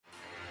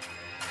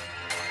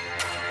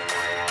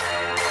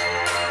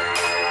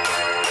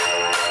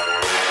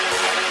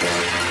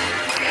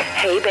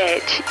Hey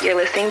bitch, you're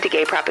listening to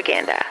Gay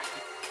Propaganda.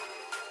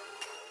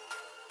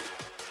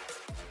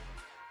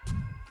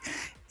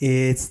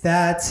 It's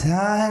that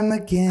time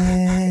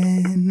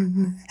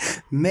again.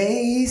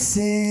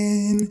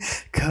 Mason,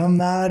 come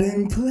out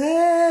and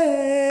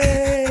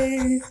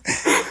play.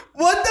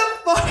 What the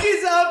fuck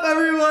is up,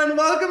 everyone?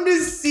 Welcome to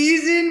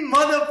season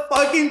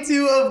motherfucking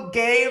 2 of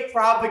Gay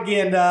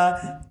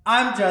Propaganda.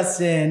 I'm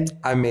Justin.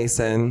 I'm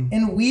Mason.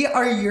 And we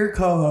are your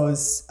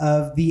co-hosts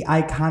of the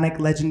iconic,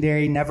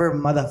 legendary, never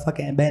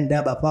motherfucking been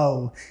done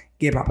before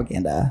Gay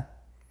Propaganda.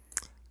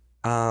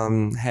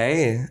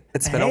 Hey,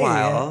 it's been a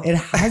while. It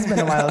has been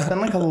a while. It's been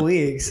like a couple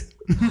weeks.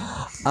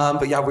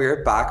 But yeah,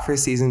 we're back for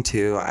season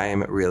 2.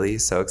 I'm really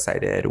so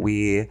excited.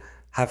 We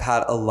have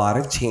had a lot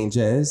of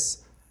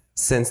changes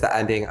since the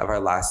ending of our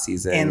last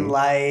season. In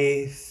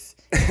life,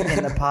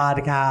 in the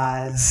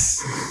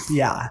podcast.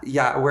 Yeah,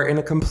 we're in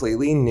a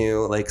completely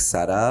new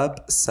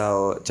setup.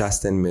 So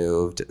Justin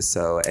moved,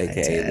 so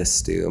aka the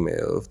stew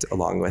moved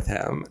along with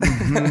him.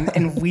 Mm-hmm.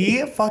 And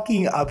we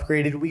fucking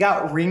upgraded. We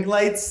got ring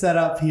lights set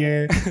up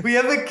here. We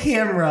have a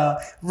camera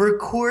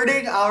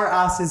recording our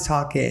asses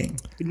talking.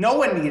 No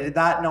one needed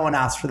that. No one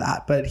asked for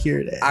that, but here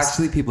it is.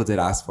 Actually, people did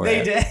ask for it.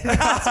 They did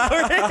ask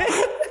for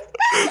it.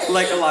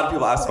 Like a lot of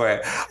people ask for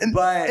it,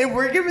 but and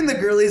we're giving the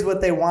girlies what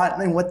they want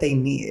and what they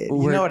need.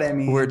 You know what I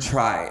mean? We're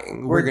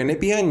trying. We're gonna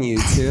be on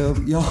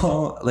YouTube,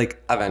 y'all.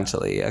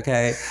 Eventually,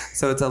 okay.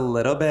 So it's a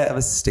little bit of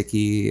a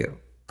sticky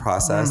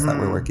process that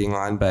we're working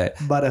on, but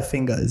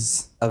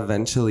Butterfingers.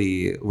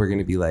 Eventually, we're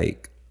gonna be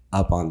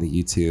up on the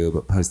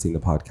YouTube, posting the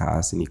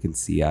podcast, and you can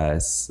see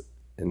us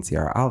and see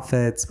our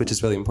outfits, which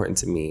is really important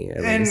to me.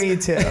 And me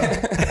too.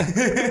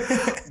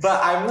 But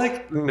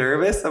I'm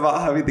nervous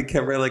about having the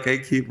camera. I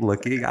keep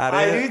looking at it.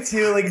 I do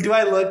too. Do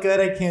I look good?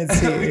 I can't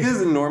see.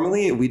 Because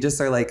normally we just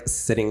are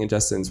sitting in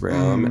Justin's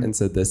room. And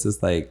so this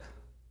is a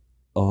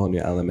whole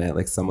new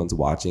element. Someone's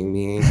watching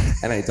me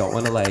and I don't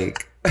want to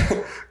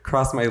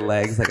cross my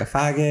legs like a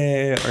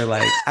faggot or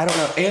I don't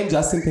know. And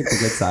Justin picked the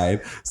good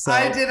side. So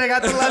I did. I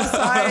got the left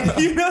side.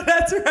 You know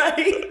that's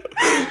right.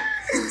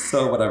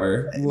 So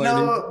whatever.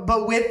 No,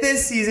 but with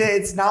this season,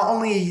 it's not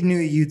only new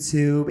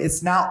YouTube.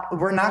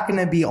 We're not going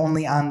to be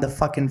only on the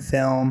fucking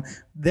film.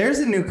 There's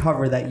a new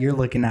cover that you're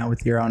looking at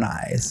with your own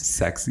eyes.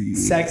 Sexy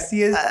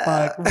as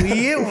fuck.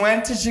 We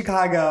went to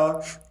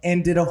Chicago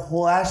and did a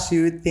whole ass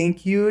shoot.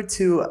 Thank you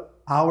to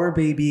our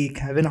baby,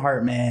 Kevin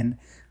Hartman.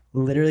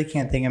 Literally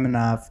can't thank him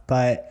enough,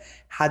 but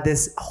had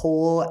this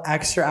whole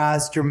extra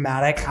ass,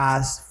 dramatic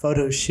ass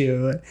photo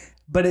shoot,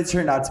 but it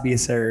turned out to be a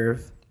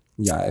serve.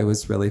 Yeah, it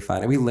was really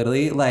fun. We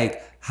literally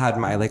had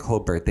my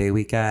whole birthday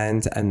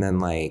weekend and then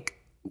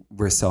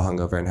we're so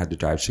hungover and had to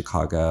drive to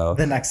Chicago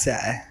the next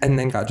day. And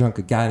then got drunk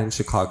again in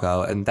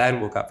Chicago and then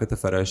woke up for the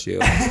photo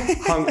shoot.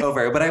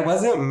 Hungover. But I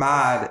wasn't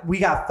mad. We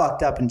got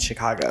fucked up in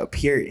Chicago,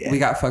 period. We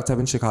got fucked up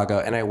in Chicago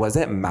and I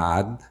wasn't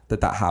mad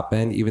that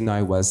happened, even though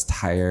I was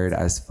tired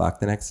as fuck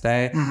the next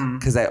day.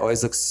 Because I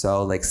always look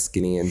so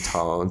skinny and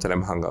toned when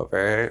I'm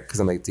hungover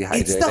because I'm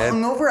dehydrated. It's the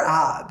hungover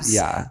abs.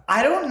 Yeah.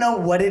 I don't know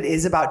what it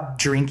is about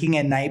drinking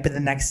at night, but the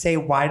next day,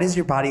 why does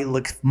your body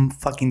look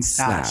fucking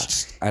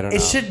snatched? I don't know.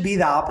 It should be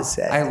the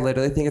opposite. I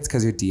literally think it's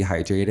because you're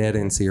dehydrated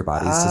and so your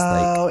body's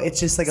just it's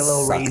just a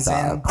little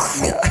raisin.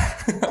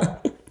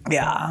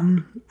 Yeah.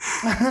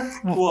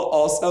 Well,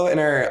 also in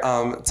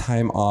our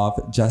time off,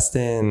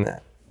 Justin,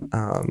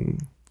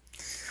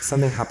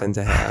 something happened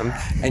to him,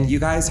 and you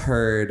guys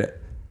heard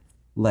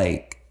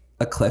a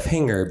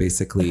cliffhanger,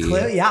 basically.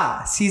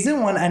 Yeah,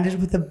 season 1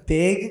 ended with a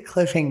big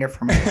cliffhanger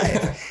for my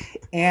life,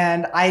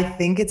 and I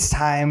think it's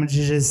time to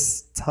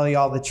just tell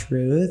y'all the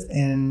truth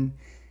and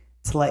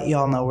to let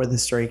y'all know where the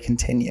story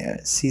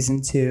continues.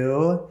 Season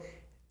 2,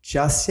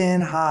 Justin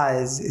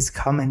Haas is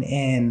coming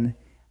in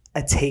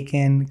a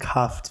taken,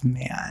 cuffed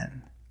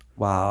man.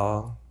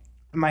 Wow.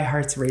 My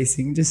heart's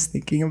racing just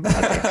thinking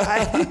about it,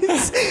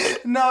 guys.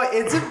 No,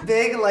 it's a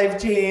big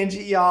life change,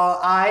 y'all.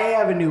 I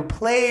have a new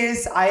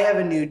place, I have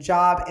a new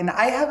job, and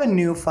I have a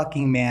new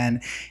fucking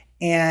man.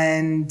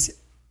 And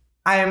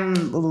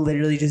I'm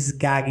literally just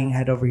gagging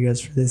head over heels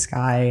for this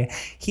guy.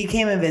 He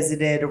came and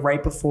visited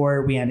right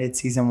before we ended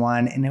season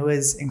 1, and it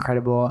was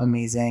incredible,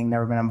 amazing,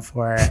 never been on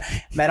before.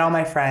 Met all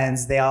my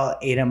friends, they all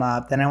ate him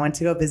up. Then I went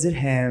to go visit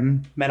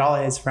him, met all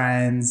his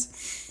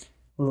friends.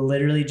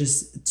 Literally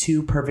just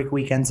 2 perfect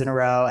weekends in a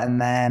row,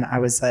 and then I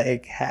was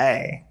like,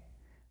 hey,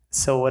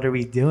 so what are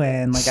we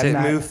doing? Shit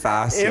moved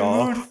fast,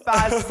 y'all. It moved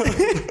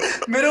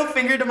fast. Middle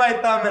finger to my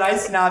thumb, and I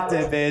snapped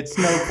it, bitch.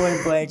 No,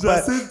 point blank.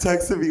 Justin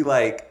texted me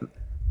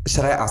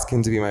should I ask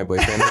him to be my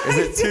boyfriend? Is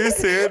it too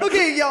soon?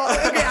 Okay, y'all.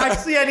 Okay,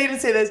 actually, I need to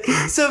say this.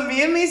 So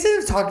me and Mason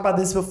have talked about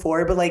this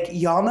before, but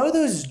y'all know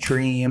those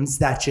dreams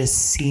that just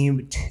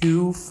seem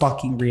too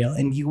fucking real,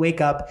 and you wake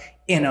up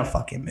in a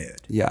fucking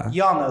mood. Yeah.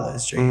 Y'all know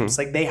those dreams.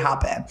 They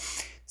happen.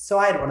 So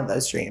I had one of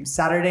those dreams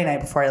Saturday night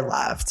before I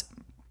left.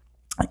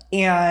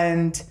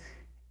 And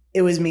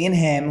it was me and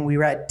him. We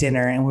were at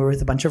dinner and we were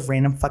with a bunch of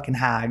random fucking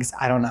hags.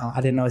 I don't know. I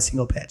didn't know a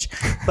single pitch.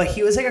 But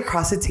he was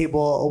across the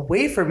table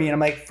away from me. And I'm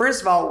like,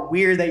 first of all,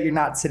 weird that you're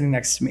not sitting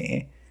next to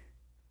me.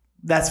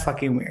 That's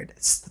fucking weird.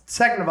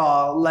 Second of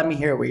all, let me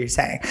hear what you're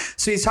saying.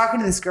 So he's talking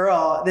to this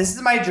girl. This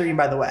is my dream,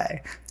 by the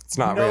way. It's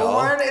not no real. No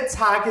one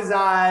attack his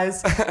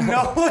ass.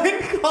 No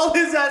one call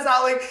his ass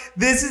out. Like,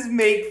 this is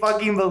make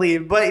fucking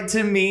believe. But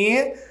to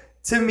me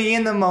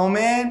in the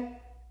moment,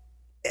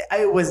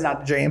 it was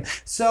not the dream.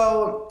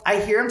 So I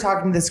hear him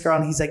talking to this girl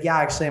and he's like, yeah,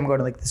 actually I'm going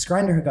to like this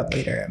grinder hookup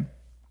later.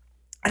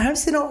 And I'm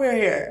sitting over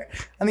here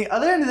on the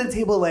other end of the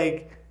table,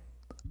 like,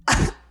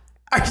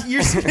 are you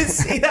just gonna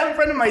say that in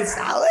front of my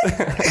salad?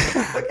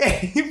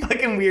 Okay, you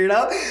fucking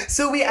weirdo.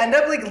 So we end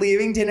up like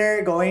leaving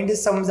dinner, going to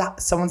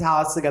someone's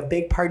house, like a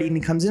big party, and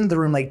he comes into the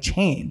room like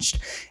changed.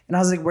 And I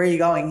was like, where are you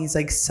going? He's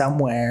like,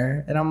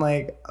 somewhere. And I'm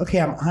like,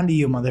 okay, I'm onto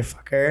you,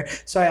 motherfucker.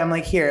 So I'm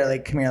like, here,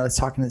 like, come here, let's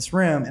talk in this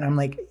room. And I'm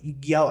like,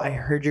 yo, I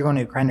heard you're going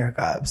to Grindr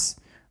hookups.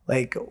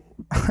 Like,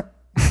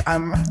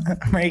 I'm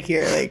right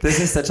here. Like,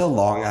 this is such a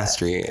long ass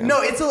dream.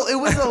 No, it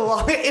was a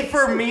long.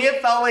 For me,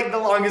 it felt like the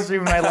longest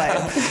dream of my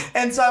life.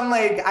 And so I'm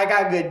like, I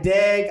got good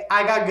dick,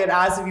 I got good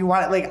ass. If you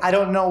want it, like, I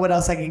don't know what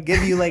else I can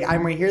give you. Like,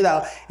 I'm right here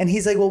though. And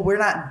he's like, well, we're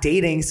not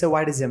dating, so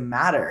why does it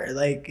matter?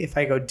 Like, if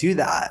I go do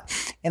that,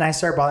 and I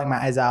start bawling my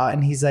eyes out,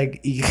 and he's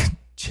like,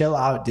 chill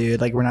out, dude.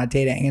 Like, we're not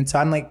dating. And so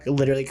I'm like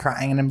literally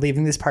crying, and I'm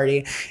leaving this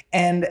party,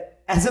 and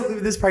as I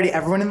leave this party,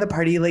 everyone in the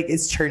party like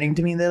is turning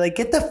to me. They're like,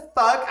 get the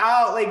fuck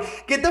out.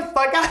 Like, get the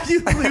fuck out,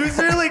 you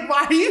loser. Like,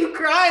 why are you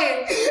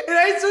crying? And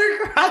I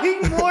start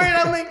crying more. And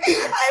I'm like,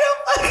 I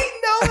don't fucking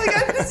know.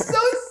 Like, I'm just so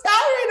sad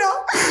right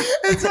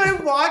now. And so I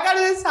walk out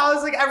of this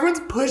house. Like,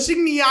 everyone's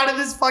pushing me out of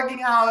this fucking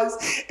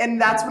house.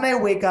 And that's when I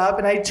wake up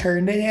and I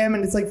turn to him.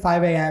 And it's like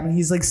 5 a.m. And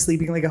he's like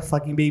sleeping like a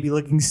fucking baby,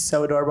 looking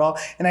so adorable.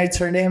 And I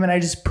turn to him and I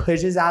just push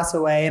his ass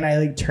away. And I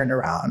like turned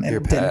around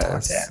and didn't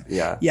talk to him.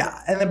 Yeah.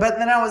 Yeah. And but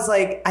then I was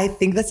like, I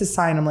think that's a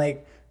sign. I'm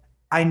like,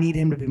 I need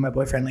him to be my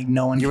boyfriend. Like,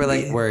 no one. You were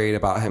like worried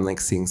about him like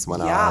seeing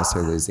someone else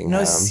or losing him.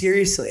 No,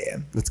 seriously.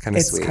 That's kind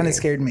of sweet. It's kind of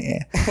scared me.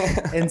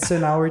 And so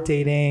now we're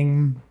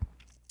dating,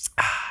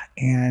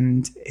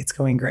 and it's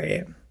going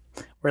great.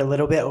 We're a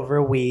little bit over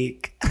a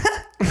week.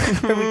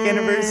 Our week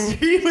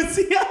anniversary was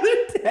the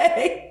other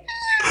day.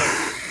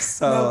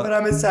 So, no, but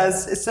I'm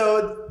obsessed.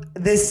 So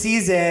this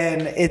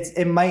season,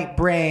 it might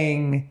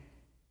bring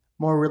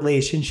more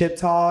relationship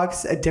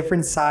talks, a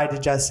different side to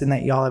Justin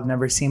that y'all have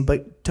never seen.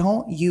 But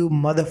don't you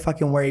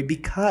motherfucking worry,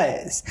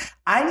 because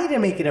I need to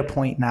make it a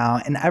point now,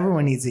 and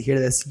everyone needs to hear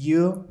this.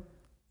 You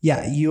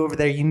over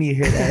there, you need to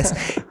hear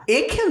this.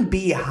 It can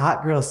be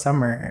hot girl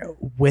summer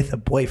with a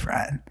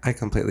boyfriend. I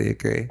completely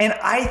agree. And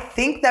I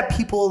think that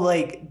people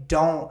like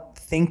don't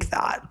think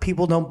that.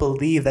 People don't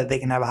believe that they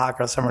can have a hot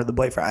girl summer with a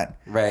boyfriend.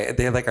 Right.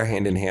 They like are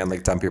hand in hand,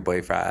 like dump your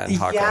boyfriend,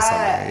 hot girl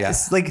summer.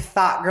 Yes. Like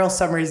thought girl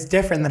summer is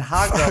different than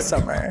hot girl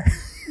summer.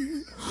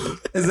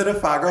 Is it a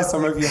fat girl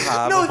summer if you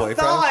have a boyfriend?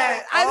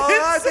 Thought.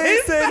 I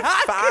said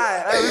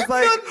fat. I was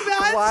like,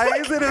 why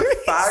is it a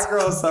fat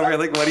girl summer?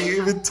 Like, what are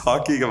you even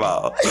talking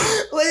about?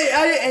 Like,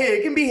 hey,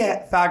 it can be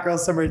a fat girl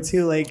summer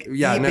too. Like,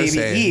 yeah, eat, no baby,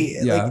 shade. eat.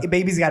 Yeah. Like,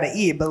 baby's got to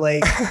eat. But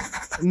like,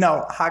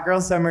 no, hot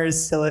girl summer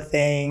is still a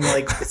thing.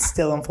 Like, it's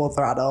still in full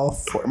throttle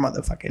for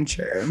motherfucking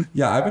sure.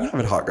 Yeah, I've been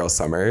having hot girl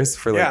summers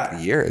for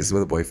like years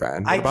with a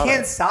boyfriend. I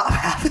can't stop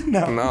having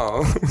them.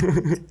 No.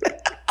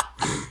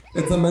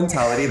 It's a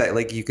mentality that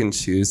like you can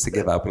choose to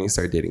give up when you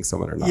start dating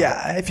someone or not.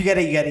 Yeah, if you get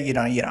it, you get it. You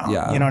don't.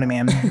 Yeah. You know what I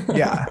mean?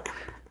 Yeah.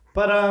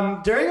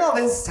 But during all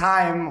this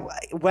time,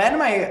 when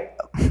my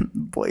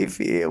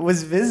boyfriend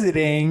was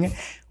visiting,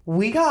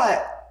 we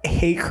got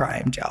hate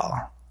crimed,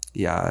 y'all.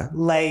 Yeah.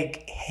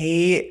 Like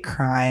hate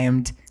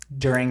crimed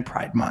during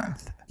Pride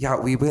Month. Yeah,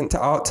 we went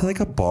out to like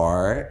a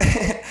bar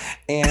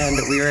and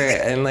we were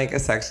in like a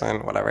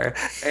section, whatever.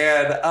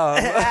 And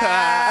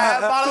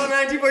bottle of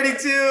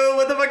 1942,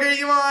 what the fuck are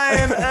you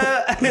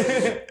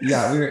on?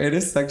 Yeah, we were in a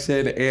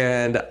section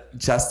and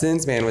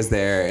Justin's man was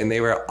there and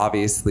they were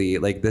obviously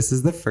like, this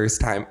is the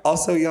first time.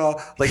 Also,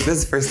 y'all, like this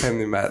is the first time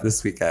they met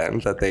this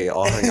weekend that they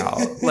all hung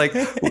out. Like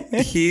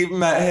he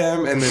met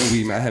him and then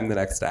we met him the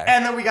next day.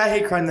 And then we got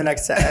hate crime the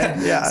next day.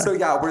 Yeah. So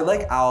yeah, we're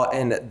like out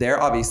and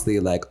they're obviously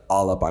like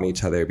all up on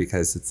each other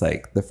because it's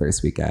like the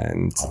first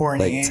weekend,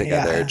 horny, like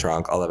together,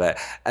 drunk, all of it.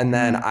 And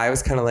then I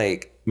was kind of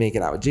like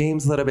making out with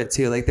James a little bit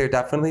too. Like there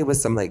definitely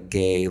was some like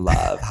gay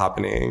love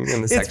happening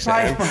in the section.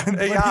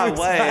 Yeah,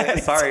 what?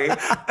 Sorry.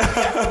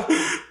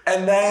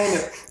 And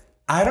then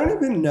I don't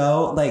even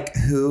know like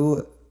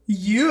who.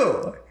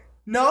 You.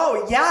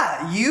 No,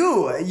 yeah,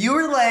 you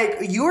were like,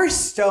 your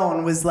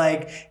stone was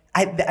like,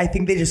 I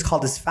think they just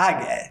called us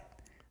faggot.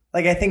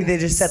 Like, I think they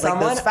just said,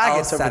 someone like, those faggots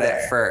else over said there.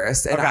 it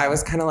first. And Okay. I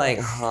was kind of like,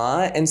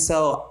 huh? And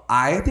so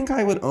I think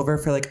I went over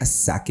for like a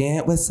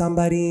second with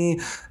somebody.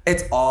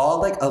 It's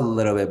all like a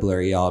little bit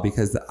blurry, y'all,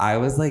 because I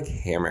was like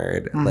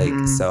hammered.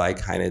 Like, so I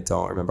kind of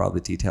don't remember all the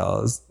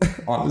details,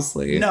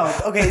 honestly. No,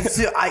 okay,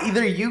 so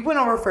either you went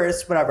over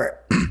first, whatever.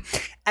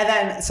 And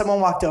then someone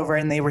walked over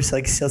and they were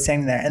like still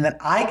standing there. And then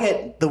I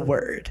get the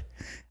word.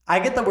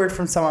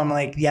 from someone. I'm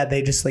like, yeah,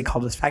 they just like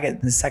called us faggot in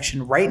this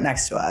section right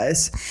next to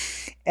us.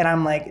 And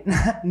I'm like,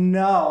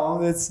 no,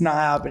 that's not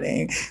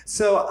happening.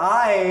 So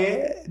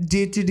I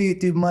do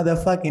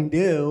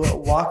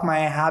motherfucking walk my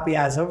happy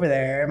ass over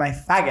there, my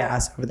faggot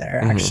ass over there,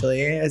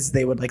 actually, as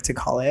they would like to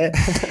call it.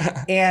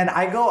 And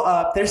I go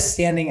up, they're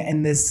standing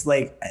in this,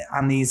 like,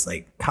 on these,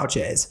 like,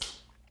 couches.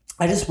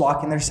 I just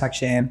walk in their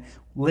section,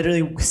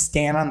 literally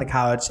stand on the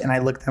couch, and I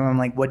look at them, I'm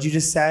like, what'd you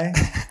just say?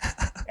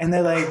 And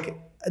they're like,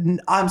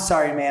 I'm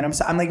sorry, man.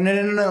 I'm like,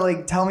 no.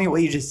 Like, tell me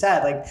what you just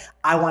said. Like,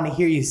 I want to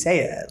hear you say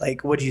it.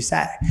 Like, what'd you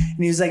say? And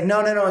he was like,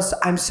 no.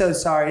 I'm so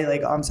sorry.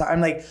 Like, I'm sorry.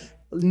 I'm like,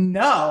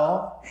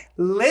 no,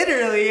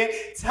 literally,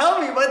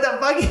 tell me what the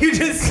fuck you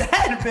just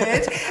said,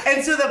 bitch.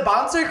 And so the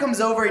bouncer comes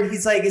over and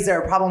he's like, is there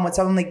a problem with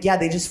something? I'm like, yeah,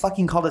 they just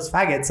fucking called us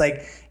faggots.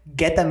 Like,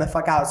 get them the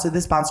fuck out. So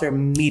this bouncer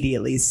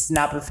immediately,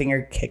 snap a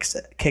finger, kicks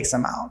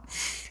them out.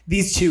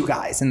 These two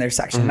guys in their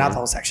section, not the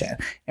whole section.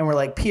 And we're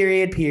like,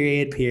 period.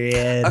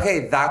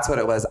 Okay, that's what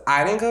it was.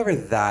 I didn't go over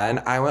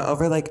then. I went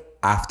over like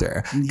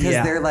after. Because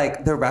they're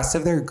like, the rest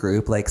of their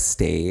group like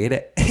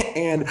stayed.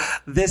 And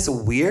this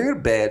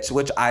weird bitch,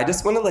 which I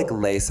just want to like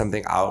lay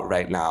something out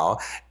right now.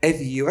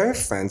 If you are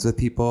friends with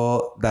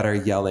people that are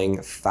yelling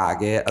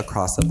faggot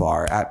across the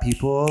bar at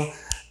people,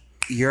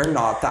 you're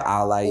not the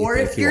ally you or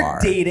think if you you're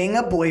are. dating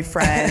a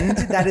boyfriend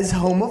that is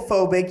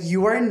homophobic,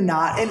 you are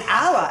not an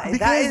ally.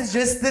 That is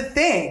just the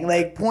thing.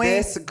 Like,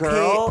 this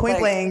girl point like,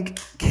 blank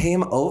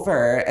came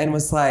over and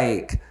was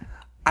like,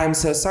 I'm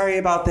so sorry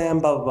about them,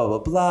 blah, blah, blah, blah,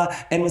 blah.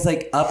 And was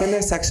like up in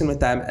their section with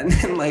them. And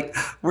then like,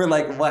 we're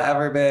like,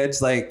 whatever,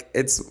 bitch. Like,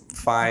 it's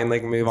fine.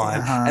 Like, move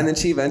on. And then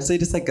she eventually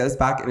just like goes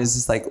back and is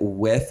just like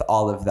with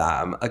all of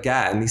them.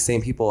 Again, these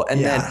same people.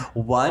 And then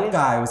one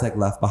guy was like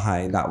left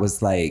behind that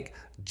was like,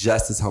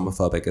 just as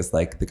homophobic as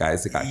like the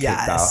guys that got kicked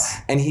out.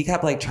 And he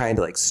kept like trying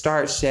to like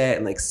start shit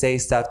and like say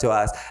stuff to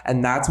us.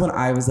 And that's when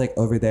I was like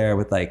over there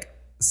with like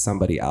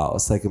somebody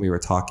else. Like, and we were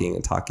talking.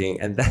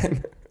 And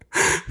then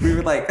we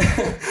were like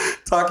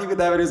talking with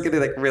them and it was getting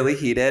like really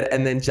heated.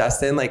 And then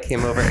Justin like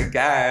came over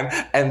again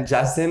and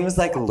Justin was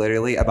like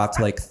literally about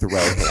to like throw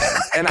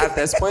hands. And at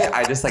this point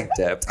I just like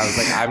dipped. I was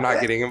like, I'm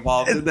not getting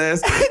involved in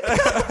this.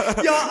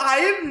 Yo,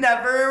 I have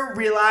never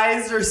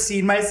realized or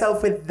seen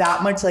myself with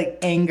that much like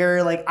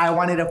anger. Like, I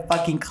wanted to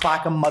fucking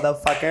clock a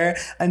motherfucker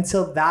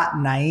until that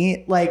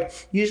night. Like,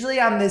 usually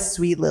I'm this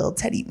sweet little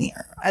teddy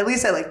bear. At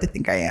least I like to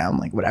think I am,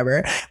 like,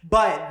 whatever.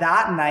 But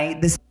that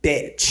night, this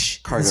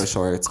bitch. Cargo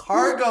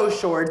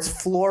shorts,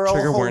 floral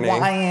Trigger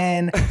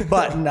Hawaiian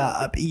button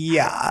up.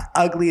 Yeah,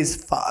 ugly as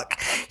fuck.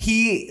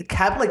 He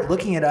kept like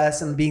looking at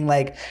us and being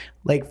like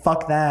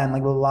fuck them,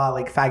 like blah, blah, blah,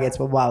 like faggots,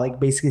 blah, blah, like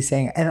basically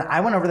saying, and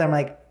I went over there, I'm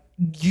like,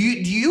 do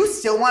you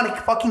still want to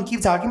fucking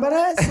keep talking about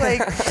us?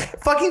 Like,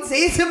 fucking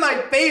say it to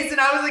my face. And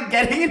I was like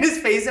getting in his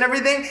face and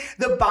everything.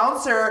 The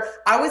bouncer,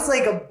 I was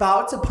like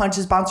about to punch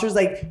his bouncer's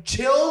like,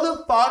 chill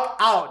the fuck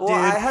out, dude. Well,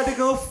 I had to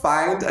go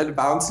find a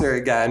bouncer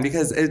again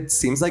because it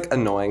seems like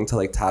annoying to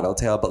like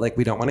tattletale, but like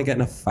we don't want to get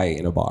in a fight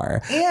in a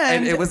bar.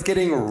 And it was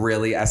getting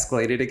really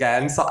escalated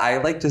again. So I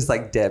like just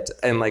like dipped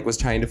and like was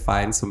trying to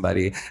find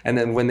somebody. And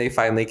then when they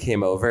finally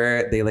came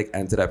over, they like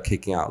ended up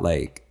kicking out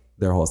like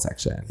their whole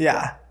section.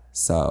 Yeah.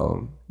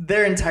 So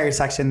their entire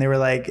section, they were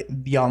like,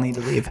 y'all need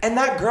to leave. And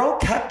that girl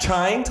kept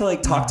trying to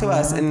like talk to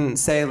us and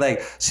say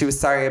like she was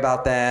sorry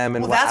about them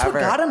and that's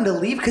whatever. what got him to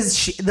leave,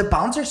 because the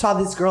bouncer saw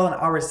this girl in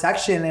our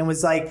section and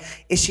was like,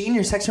 is she in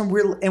your section?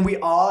 We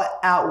all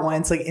at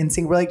once, like in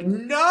sync, we're like,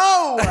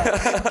 no,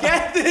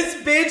 get this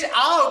bitch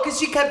out, because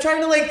she kept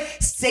trying to like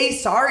say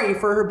sorry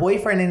for her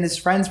boyfriend and his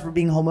friends for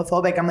being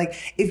homophobic. I'm like,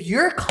 if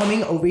you're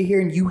coming over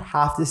here and you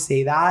have to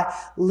say that,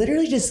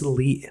 literally just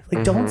leave.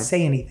 Like, don't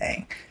say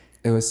anything.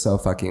 It was so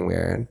fucking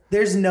weird.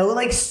 There's no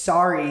like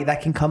sorry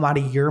that can come out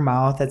of your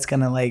mouth that's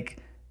gonna like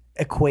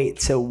equate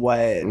to what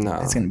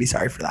it's gonna be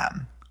sorry for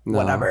them. No.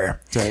 Whatever.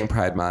 During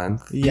Pride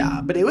Month. Yeah,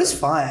 but it was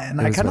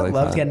fun. I kind of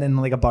loved getting in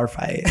like a bar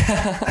fight.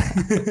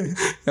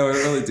 I would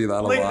really do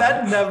that a lot. Like,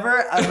 that never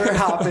ever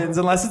happens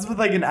unless it's with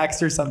like an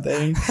ex or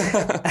something.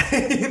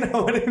 You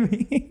know what I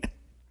mean?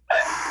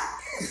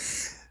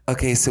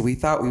 Okay, so we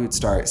thought we would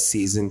start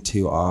season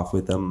 2 off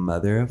with a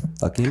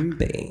motherfucking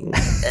bang.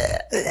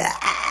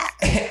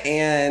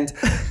 And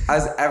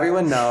as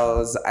everyone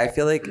knows, I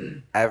feel like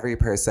every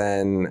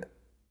person,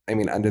 I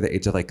mean, under the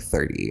age of like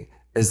 30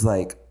 is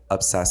like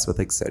obsessed with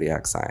like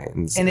zodiac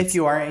signs. And if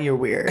you aren't, you're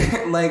weird.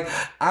 Like,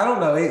 I don't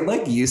know. It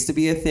like used to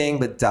be a thing,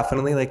 but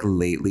definitely like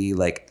lately,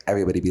 like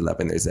everybody be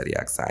loving their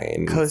zodiac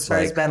sign. CoStar's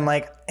like, been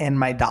like in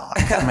my dock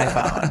on my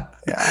phone.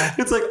 Yeah.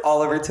 It's like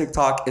all over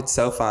TikTok. It's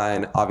so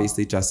fun.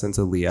 Obviously, Justin's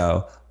a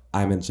Leo.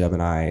 I'm a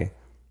Gemini.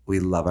 We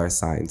love our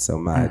signs so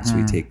much.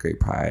 We take great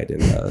pride in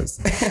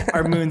those.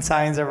 Our moon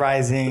signs are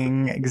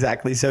rising.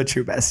 Exactly. So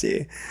true,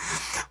 bestie.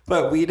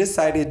 But we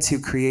decided to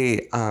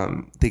create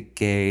the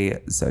gay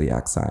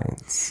zodiac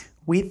signs.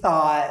 We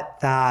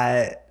thought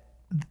that,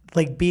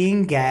 like,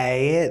 being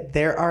gay,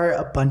 there are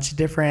a bunch of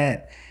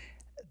different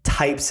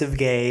types of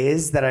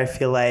gays that I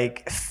feel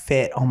like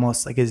fit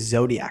almost like a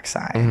zodiac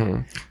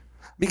sign.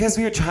 Because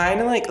we were trying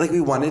to like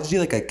we wanted to do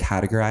like a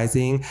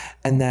categorizing,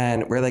 and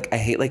then we're like, I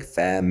hate like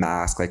femme,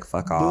 mask, like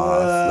fuck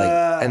off,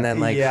 like, and then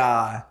like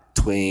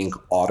twink,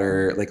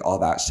 otter, like all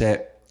that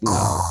shit.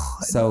 No.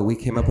 So we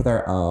came up with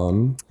our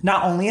own.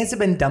 Not only has it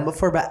been done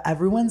before, but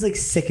everyone's like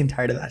sick and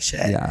tired of that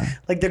shit. Yeah.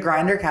 Like the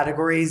Grindr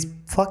categories,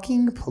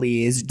 fucking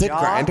please. Did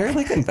Grindr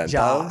like invent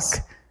those?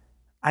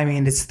 I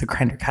mean, it's the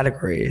Grindr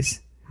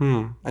categories.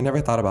 I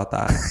never thought about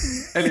that.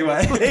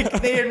 Anyway.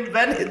 Like they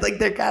invented like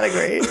their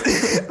categories.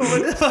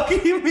 What the fuck do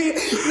you mean?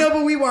 No,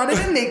 but we wanted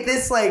to make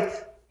this like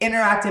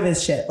interactive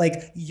as shit.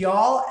 Like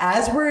y'all,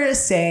 as we're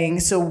saying,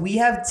 so we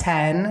have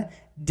 10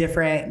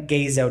 different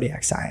gay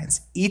zodiac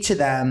signs. Each of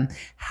them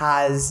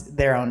has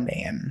their own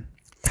name.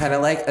 Kind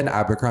of like an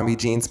Abercrombie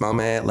jeans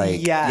moment.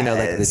 Like, you know,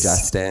 like the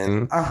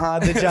Justin.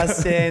 The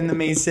Justin, the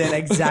Mason,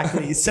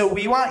 exactly. So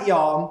we want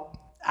y'all,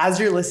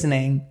 as you're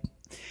listening,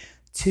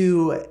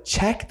 to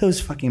check those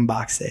fucking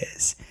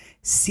boxes,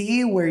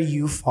 see where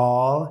you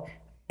fall,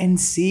 and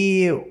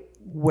see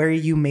where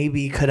you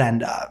maybe could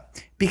end up.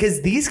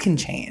 Because these can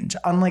change,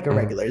 unlike a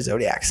regular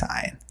zodiac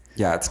sign.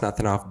 Yeah, it's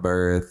nothing off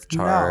birth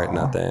chart,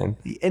 nothing.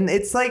 And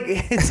it's like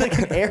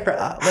an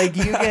era. Like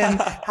you can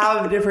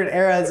have different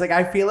eras. Like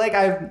I feel like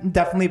I've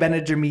definitely been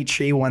a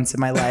Dimitri once in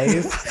my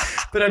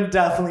life, but I'm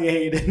definitely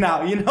hated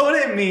now. You know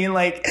what I mean?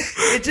 Like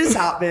it just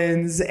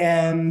happens.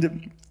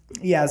 And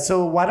yeah,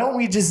 so why don't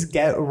we just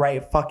get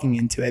right fucking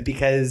into it,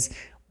 because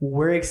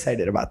we're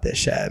excited about this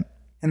shit.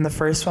 And the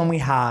first one we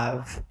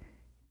have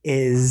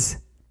is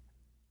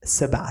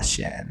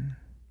Sebastian.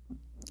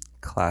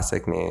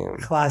 Classic name.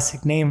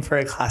 Classic name for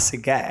a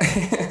classic gay.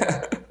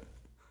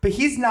 But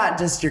he's not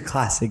just your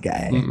classic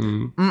gay.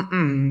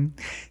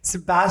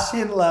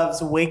 Sebastian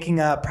loves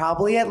waking up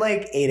probably at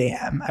like 8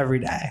 a.m. every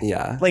day.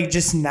 Yeah. Like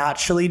just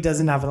naturally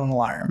doesn't have an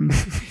alarm.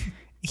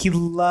 He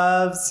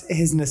loves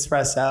his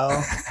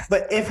Nespresso.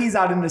 But if he's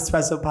out in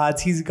Nespresso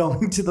pods, he's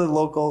going to the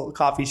local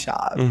coffee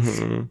shop.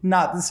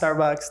 Not the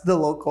Starbucks, the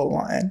local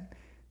one.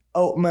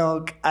 Oat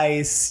milk,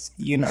 iced,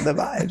 you know the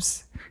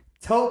vibes.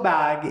 Tote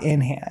bag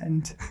in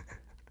hand.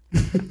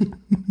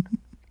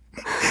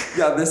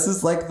 Yeah, this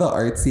is like the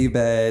artsy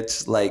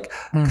bitch, like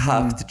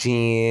cuffed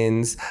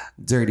jeans,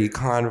 dirty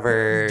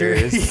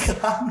Converse,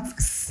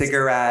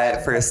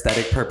 cigarette for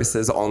aesthetic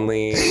purposes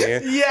only.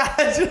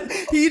 Yeah,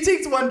 he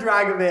takes one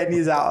drag of it and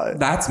he's out.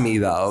 That's me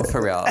though,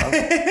 for real.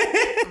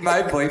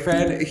 My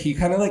boyfriend, he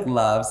kind of like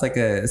loves like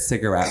a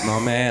cigarette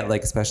moment,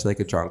 like especially like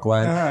a drunk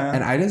one.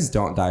 And I just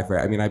don't die for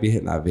it. I mean, I'd be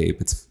hitting that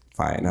vape. It's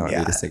fine. I don't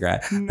need a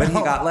cigarette. No. But he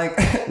got like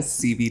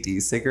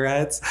CBD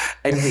cigarettes,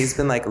 and he's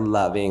been like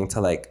loving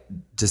to like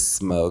just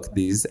smoke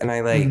these. And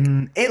I like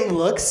it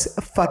looks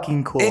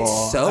fucking cool.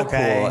 It's so cool,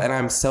 and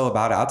I'm so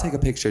about it. I'll take a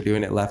picture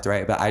doing it left,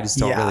 right, but I just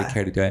don't really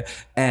care to do it.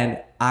 And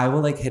I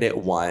will like hit it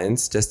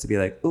once just to be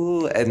like,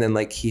 ooh, and then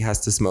like he has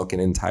to smoke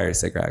an entire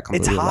cigarette.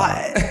 It's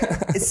hot.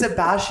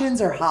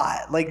 Sebastians are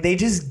hot. Like they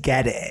just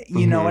get it.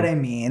 You know what I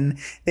mean?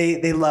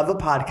 They love a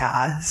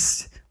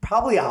podcast.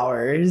 Probably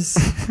ours.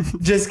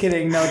 Just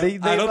kidding. No, they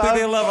I don't think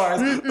they love ours.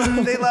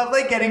 They love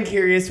like getting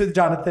curious with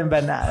Jonathan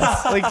Van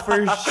Ness. Like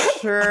for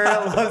sure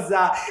loves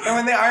that. And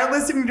when they aren't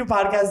listening to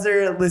podcasts,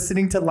 they're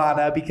listening to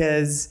Lana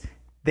because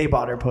they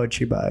bought her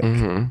poetry book.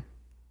 And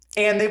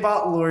they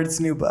bought Lord's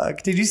new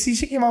book. Did you see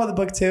she came out with a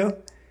book too?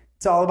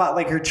 It's all about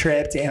like her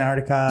trip to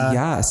Antarctica.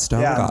 Yeah,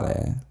 Stone got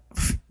it.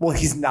 Well,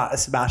 he's not a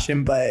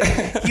Sebastian, but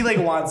he like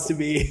wants to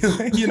be.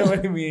 You know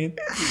what I mean?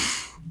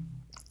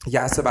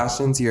 Yeah,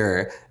 Sebastian's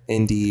your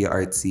indie,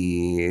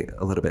 artsy,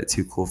 a little bit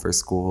too cool for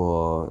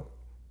school.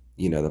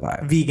 You know the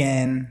vibe.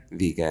 Vegan.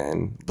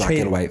 Black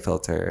and white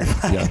filter.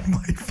 Black and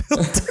white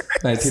filter.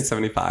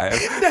 1975.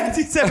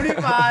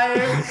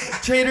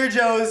 1975. Trader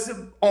Joe's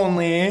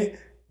only.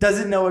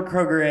 Doesn't know what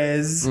Kroger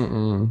is.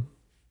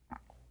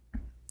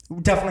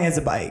 Definitely has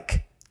a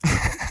bike.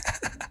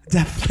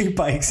 Definitely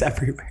bikes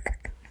everywhere.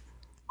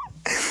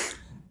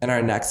 And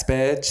our next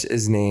bitch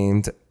is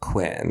named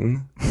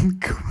Quinn.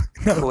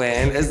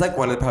 Quinn is like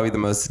one of probably the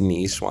most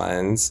niche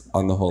ones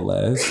on the whole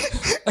list.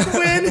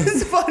 Quinn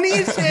is funny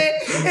as shit.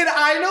 And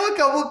I know a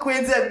couple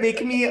Quins that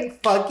make me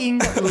fucking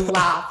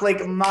laugh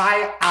like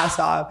my ass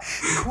off.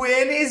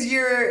 Quinn is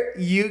your,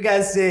 you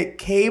guessed it,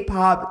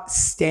 K-pop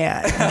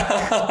stan.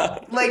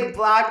 Like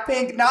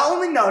Blackpink. Not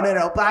only, no.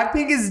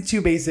 Blackpink is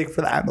too basic for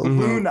them.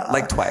 Luna.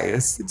 Like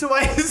twice.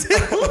 Luna.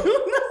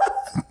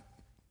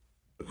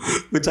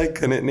 Which I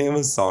couldn't name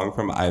a song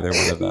from either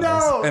one of those.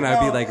 I'd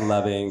be like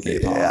loving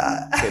K-pop.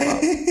 Yeah.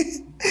 K-pop.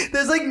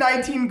 There's like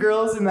 19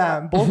 girls in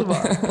them, both of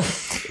them.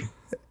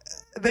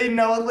 They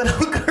know a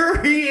little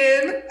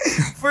Korean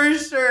for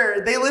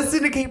sure. They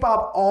listen to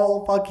K-pop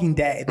all fucking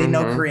day. They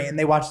know Korean.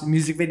 They watch the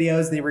music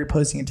videos. They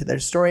reposting it to their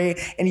story.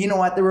 And you know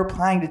what? They're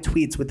replying to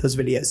tweets with those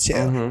videos too.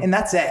 And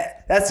that's it.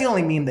 That's the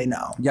only meme they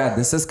know. Yeah,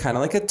 this is kind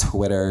of like a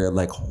Twitter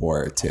like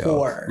whore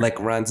too. Like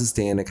runs a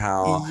stan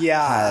account.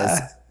 Yeah.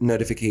 Has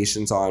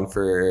notifications on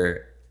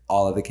for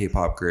all of the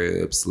K-pop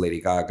groups,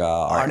 Lady Gaga,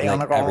 like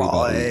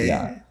everybody.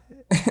 Yeah.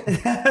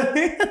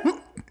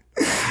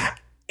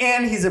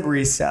 And he's a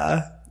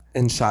barista.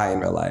 And shy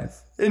in real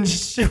life. and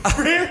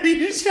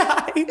really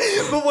shy.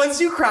 But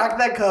once you crack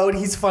that code,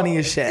 he's funny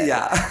as shit.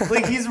 Yeah.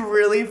 Like, he's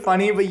really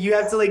funny, but you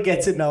have to, like,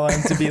 get to know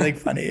him to be, like,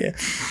 funny.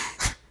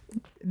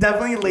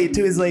 Definitely late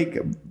to his, like,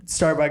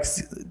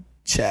 Starbucks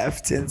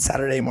shift in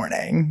Saturday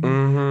morning.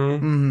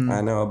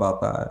 I know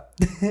about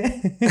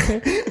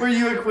that. Were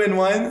you a Quinn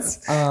once?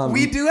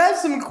 We do have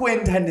some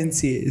Quinn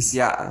tendencies.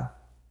 Yeah.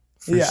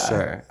 For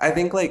sure. I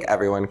think, like,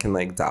 everyone can,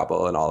 like,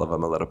 dabble in all of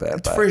them a little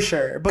bit. But. For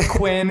sure. But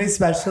Quinn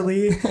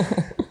especially.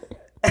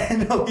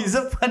 No, he's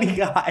a funny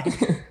guy.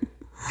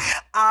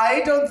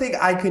 I don't think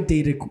I could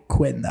date a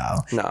Quinn, though.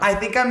 No. I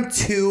think I'm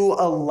too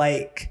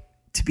alike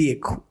to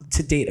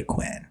date a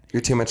Quinn.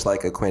 You're too much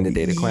like a Quinn to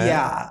date a Quinn?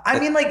 Yeah. I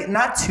mean, like,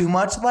 not too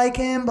much like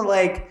him, but,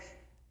 like,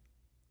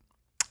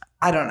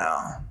 I don't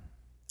know.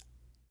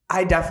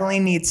 I definitely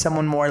need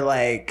someone more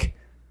like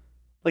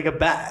a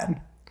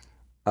Ben.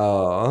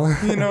 Oh.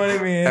 You know what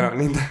I mean? I don't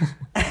need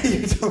that.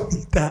 You don't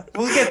need that.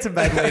 We'll get to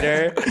Ben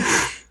later.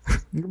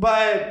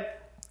 But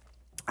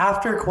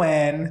after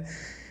Quinn,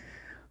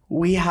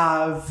 we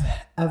have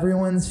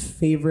everyone's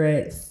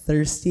favorite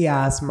thirsty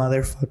ass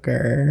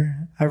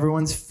motherfucker,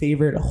 everyone's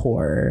favorite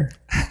whore,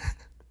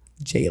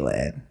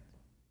 Jalen.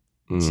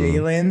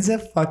 Jalen's a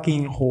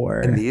fucking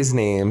whore. And these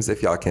names,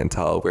 if y'all can't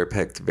tell, were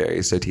picked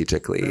very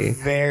strategically.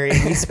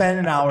 We spent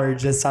an hour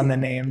just on the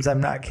names.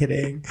 I'm not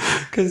kidding.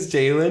 Because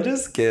Jalen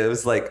just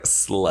gives, like,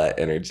 slut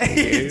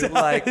energy.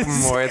 Like,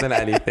 more than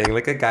anything.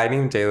 Like, a guy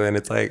named Jalen,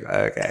 it's like,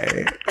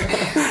 okay.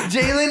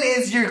 Jalen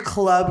is your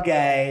club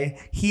guy.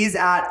 He's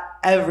at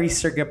every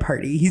circuit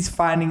party. He's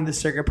finding the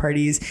circuit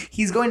parties.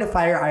 He's going to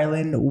Fire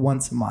Island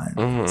once a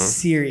month.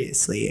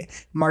 Seriously.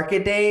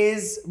 Market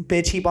days,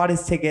 bitch, he bought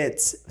his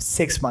tickets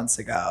 6 months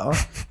ago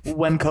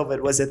when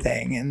COVID was a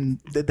thing and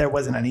there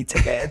wasn't any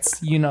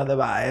tickets. You know the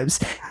vibes.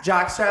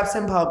 Jockstraps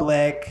in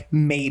public,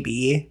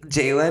 maybe.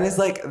 Jalen is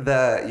like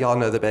y'all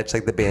know the bitch,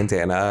 like the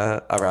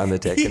bandana around the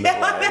dick and the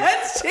leg.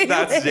 That's Jalen.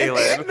 That's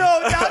Jalen. No,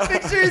 that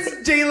picture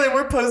is Jalen.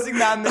 We're posting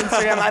that on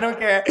Instagram. I don't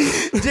care.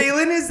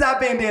 Jalen is that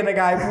bandana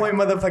guy, point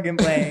motherfucking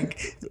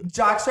blank.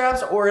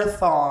 Jockstraps or a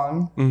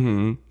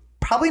thong.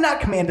 Probably not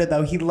Commando,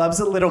 though. He loves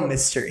a little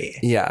mystery.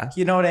 Yeah.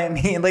 You know what I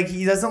mean? Like,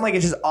 he doesn't like it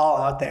just all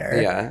out there.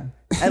 Yeah.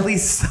 At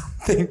least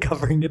something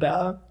covering it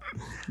up.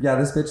 Yeah,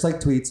 this bitch,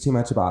 like, tweets too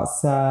much about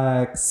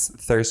sex,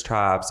 thirst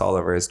traps all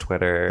over his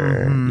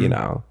Twitter, you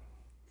know.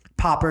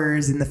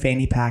 Poppers in the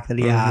fanny pack that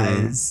he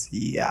has.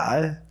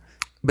 Yeah.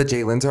 But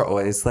Jalen's are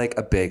always, like,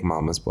 a big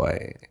mama's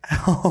boy.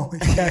 Oh,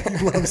 yeah.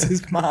 He loves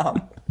his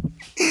mom.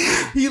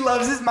 He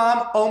loves his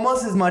mom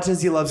almost as much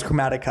as he loves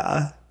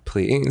Chromatica.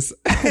 Please.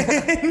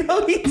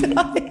 No, he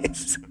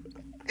does.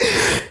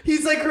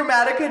 He's like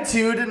Chromatica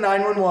 2 to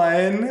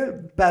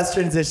 911. Best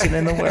transition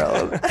in the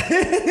world.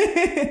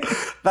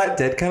 That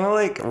did kind of,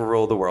 like,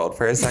 rule the world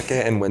for a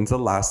second. And when's the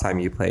last time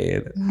you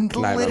played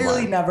 911?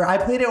 Literally never. I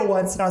played it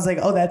once and I was like,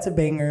 oh, that's a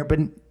banger. But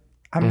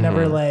I'm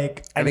never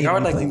like... I think I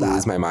would, like,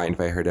 lose my mind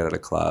if I heard it at a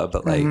club.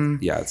 But, like,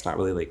 yeah, it's not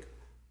really, like,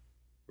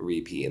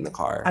 repeat in the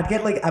car. I'd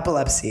get, like,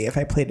 epilepsy if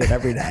I played it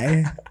every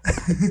day.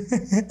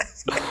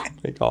 Oh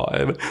my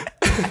God.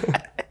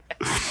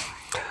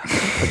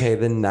 Okay,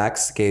 the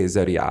next gay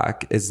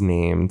zodiac is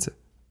named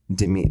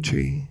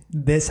Dimitri.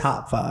 This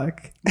hot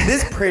fuck.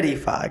 This pretty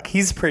fuck.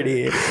 He's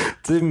pretty.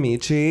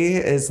 Dimitri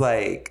is,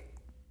 like,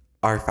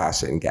 our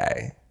fashion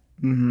gay.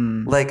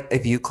 Like,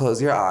 if you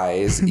close your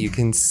eyes, you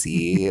can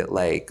see,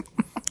 like,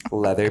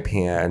 leather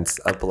pants,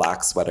 a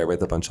black sweater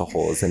with a bunch of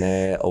holes in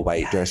it, a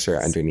white dress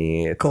shirt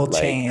underneath, Gold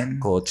like,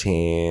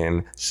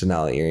 chain,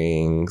 Chanel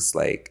earrings,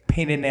 like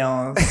painted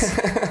nails,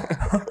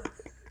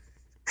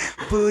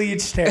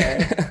 bleached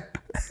hair.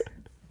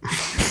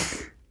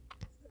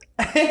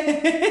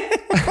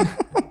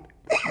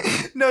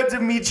 No,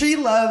 Dimitri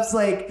loves,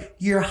 like,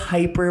 your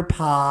hyper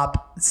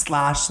pop /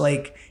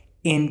 like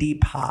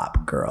indie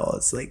pop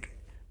girls,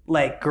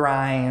 like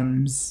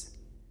Grimes,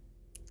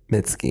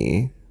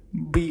 Mitski,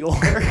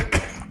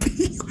 Bjork.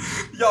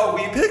 Yo,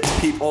 we picked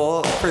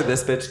people for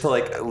this bitch to,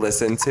 like,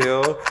 listen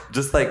to.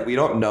 Just, like, we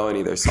don't know any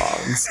of their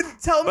songs.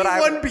 Tell me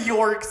one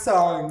Bjork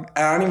song.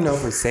 I don't even know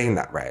if we're saying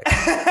that right.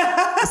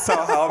 So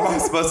how am I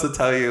supposed to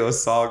tell you a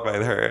song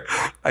by her?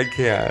 I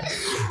can't.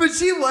 But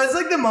she was,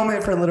 like, the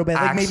moment for a little bit.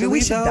 Like, actually, maybe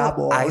we should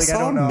dabble. I like, saw I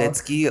don't know.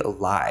 Mitski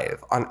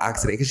live on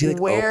accident because she, like,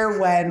 where,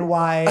 when,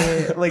 why?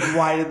 Like,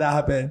 why did that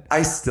happen?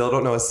 I still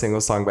don't know a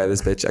single song by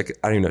this bitch. I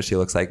don't even know what she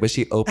looks like, but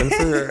she opened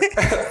for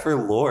for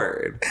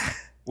Lorde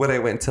when I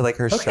went to, like,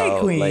 her show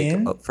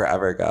Queen. like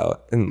forever ago,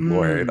 and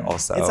Lorde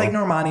also. It's like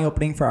Normani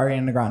opening for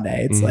Ariana Grande.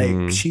 It's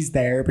like she's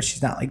there, but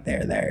she's not, like,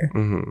 there.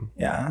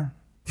 Yeah.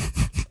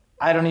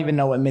 I don't even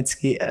know what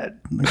Mitski.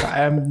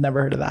 I've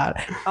never heard of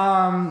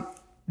that.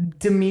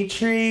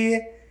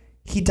 Dimitri,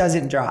 he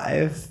doesn't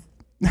drive.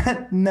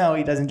 No,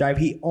 he doesn't drive.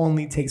 He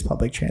only takes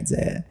public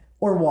transit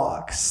or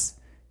walks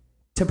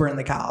to burn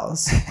the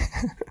cows.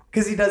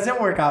 Because he doesn't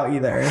work out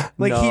either.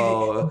 Like,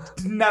 no.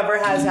 he never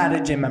has had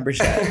a gym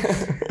membership.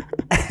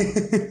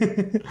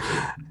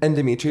 And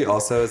Dimitri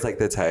also is like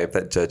the type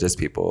that judges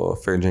people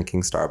for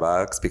drinking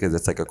Starbucks because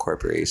it's like a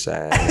corporation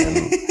and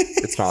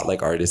it's not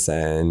like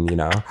artisan, you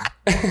know?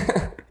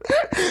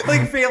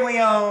 Like family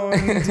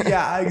owned.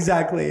 Yeah,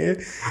 exactly.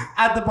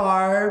 At the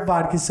bar,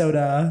 vodka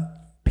soda,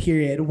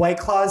 period. White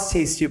Claws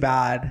taste too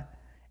bad.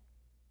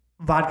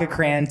 Vodka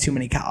cran, too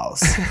many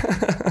cows.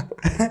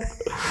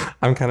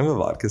 I'm kind of a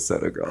vodka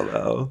soda girl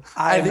though.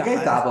 I'm I think I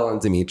not. dabble in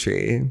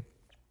Dimitri.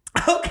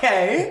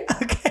 Okay.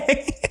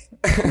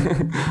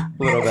 A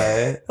little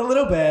bit. A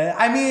little bit.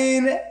 I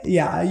mean,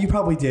 yeah, you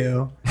probably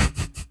do.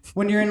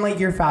 When you're in like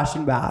your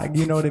fashion bag,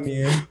 you know what I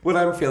mean? When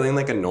I'm feeling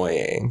like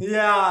annoying.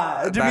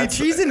 Yeah,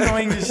 Dimitri's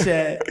annoying as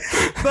shit.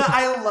 But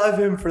I love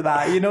him for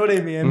that. You know what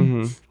I mean?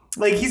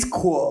 Mm-hmm. Like, he's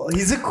cool.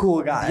 He's a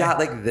cool guy. Yeah,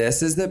 like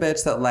this is the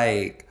bitch that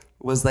like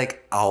was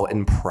like out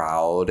and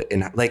proud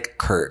and like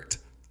Kurt.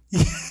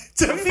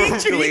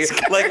 Dimitri's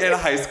Like in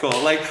high school,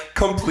 like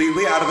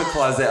completely out of the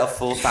closet, a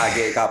full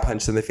faggot, got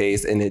punched in the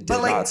face, and it did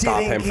but like not stop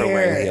didn't him care. from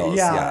wearing heels.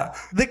 Yeah.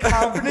 The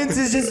confidence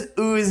is just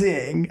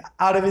oozing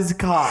out of his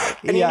cock.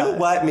 And you know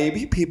what?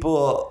 Maybe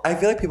I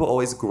feel like people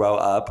always grow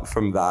up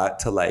from that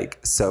to like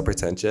so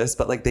pretentious,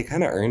 but like they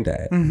kind of earned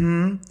it.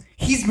 Mm-hmm.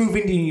 He's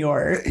moving to New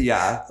York.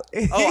 Yeah.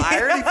 Oh, I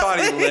already thought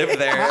he lived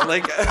there.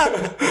 Like,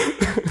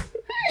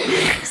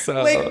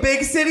 so Like,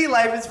 big city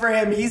life is for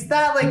him. He's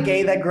that like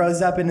gay that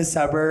grows up in a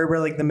suburb or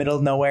like the middle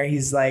of nowhere.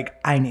 He's like,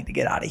 I need to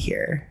get out of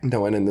here.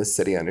 no one in this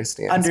city understands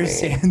me.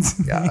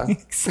 Me. Yeah.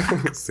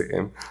 Exactly.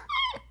 Same.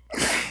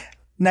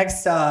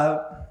 Next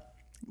up,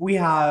 we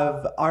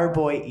have our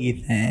boy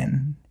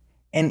Ethan.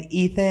 And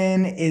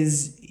Ethan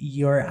is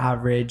your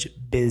average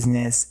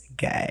business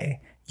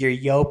gay. Your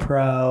yo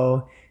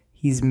pro.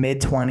 He's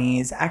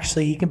mid-20s.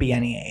 Actually, he can be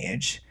any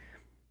age.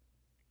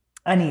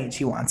 Any age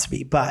he wants to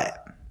be. But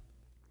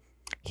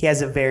he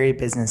has a very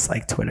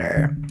business-like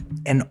Twitter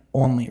and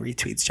only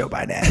retweets Joe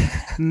Biden.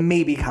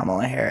 Maybe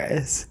Kamala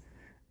Harris.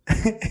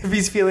 If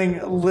he's feeling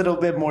a little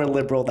bit more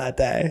liberal that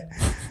day.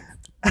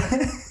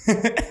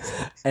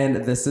 And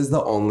this is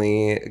the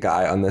only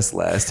guy on this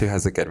list who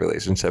has a good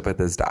relationship with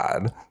his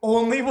dad.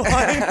 Only one,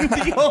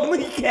 the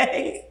only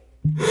gay.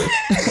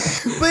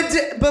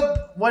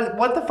 but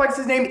what the fuck's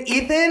his name?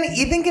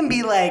 Ethan can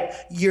be like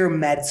your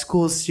med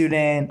school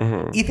student.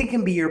 Mm-hmm. Ethan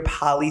can be your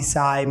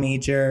poli-sci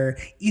major.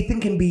 Ethan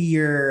can be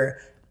your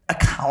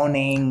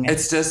accounting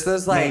It's just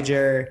those like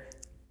major.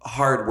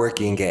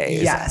 hardworking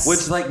gays. Yes.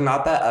 Which like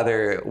not that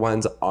other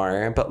ones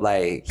aren't, but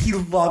like He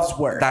loves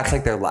work. that's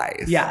like their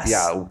life. Yes.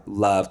 Yeah.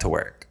 Love to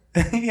work.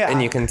 yeah.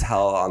 And you can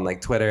tell on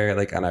like Twitter,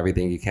 like on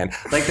everything you can.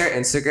 Like their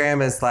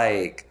Instagram is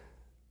like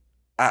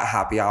at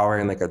happy hour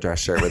in like a dress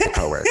shirt with the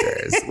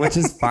coworkers, which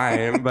is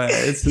fine, but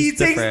it's just he takes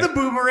different. the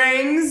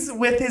boomerangs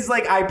with his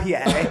like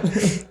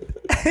IPA.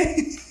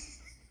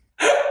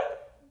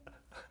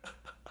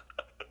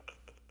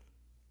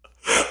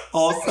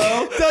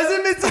 Also,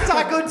 Doesn't miss a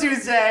Taco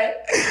Tuesday.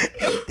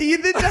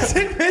 Ethan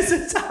doesn't miss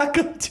a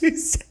Taco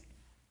Tuesday.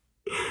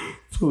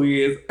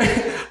 please.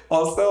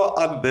 Also,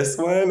 on this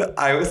one,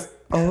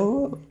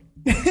 on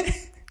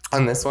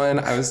this one,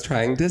 I was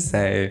trying to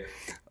say,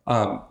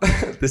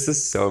 this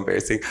is so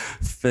embarrassing.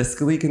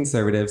 Fiscally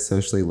conservative,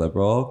 socially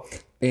liberal.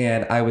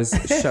 And I was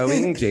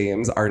showing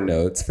James our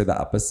notes for the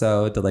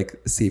episode to like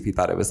see if he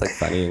thought it was like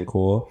funny and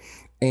cool.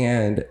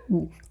 And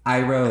I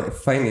wrote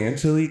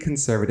financially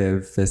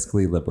conservative,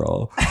 fiscally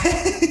liberal.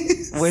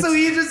 Which So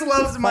he just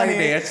loves money.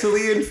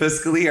 financially and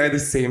fiscally are the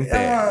same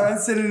thing.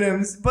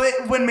 Synonyms. But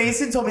when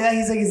Mason told me that,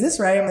 he's like, "Is this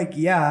right?" I'm like,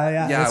 "Yeah,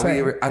 Yeah, that's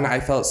right." and I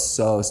felt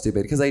so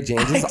stupid because like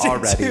James is I did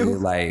already too.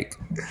 like,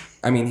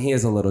 I mean, he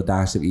has a little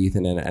dash of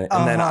Ethan in it,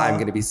 and then I'm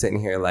gonna be sitting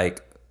here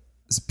like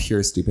it's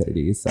pure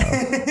stupidity. So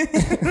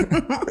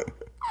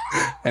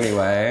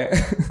anyway,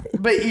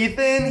 But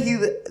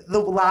Ethan, the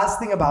last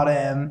thing about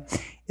him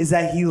is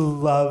that he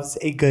loves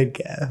a good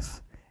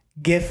GIF.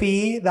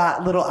 Giphy,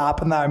 that little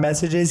app in our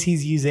messages,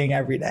 he's using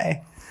every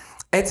day.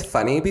 it's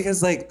funny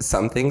because like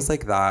some things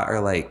like that are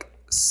like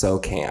so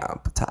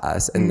camp to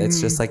us, and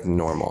it's just like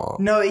normal.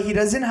 No, he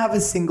doesn't have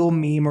a single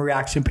meme or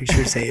reaction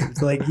picture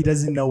saved. Like, he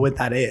doesn't know what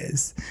that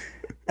is.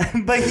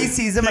 But he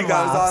sees them He and goes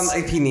on laughs.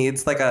 like he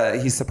needs like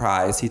he's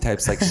surprised. He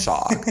types like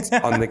shocked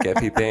on the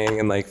Giphy thing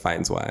and like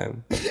finds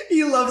one.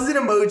 He loves an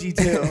emoji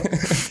too.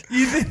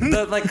 Ethan,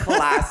 The like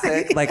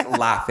classic like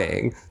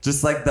laughing,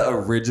 just like the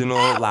original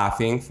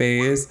laughing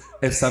phase.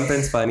 If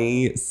something's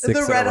funny, six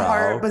the in red a row.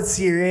 heart, but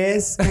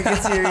serious. Make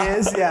it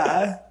serious,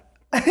 yeah.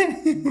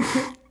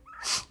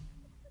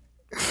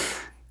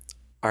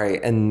 All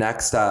right, and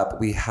next up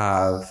we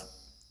have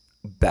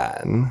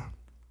Ben.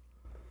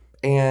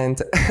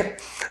 And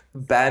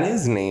Ben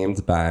is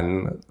named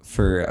Ben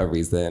for a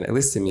reason, at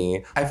least to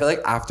me. I feel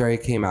like after I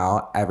came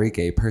out, every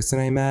gay person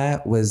I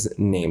met was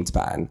named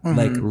Ben.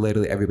 Like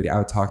literally everybody. I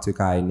would talk to a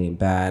guy named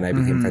Ben. I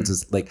became friends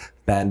with like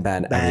Ben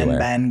everywhere.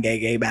 Ben,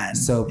 gay Ben.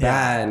 So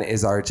Ben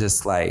is our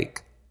just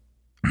like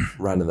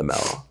run of the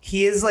mill.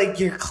 He is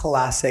like your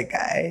classic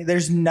guy.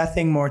 There's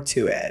nothing more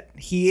to it.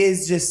 He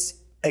is just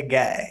a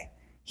gay.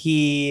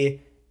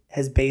 He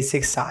has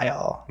basic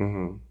style.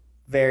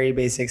 very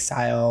basic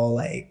style.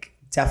 Like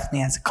definitely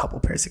has a couple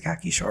pairs of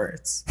khaki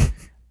shorts.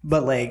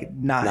 But like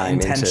not 9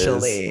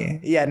 intentionally.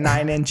 inches. Yeah,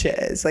 9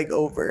 inches. Like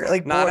over.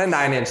 Like Not a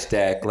 9-inch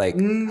dick. Like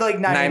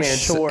 9 inch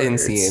shorts.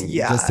 inseam.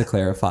 Yeah. Just to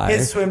clarify.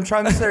 His swim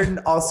trunks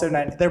are also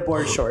 9. They're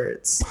board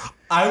shorts.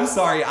 I'm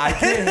sorry. I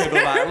can't handle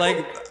that.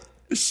 Like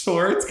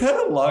shorts kind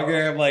of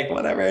longer. I'm like,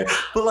 whatever.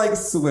 But like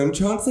swim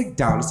trunks like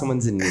down to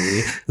someone's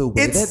knee. The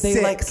way It's that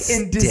they like sick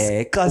and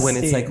stick when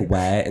it's like disgusting.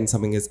 wet and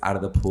something is out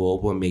of the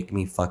pool will make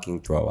me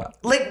fucking throw up.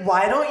 Like,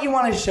 why don't you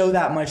want to show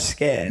that much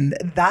skin?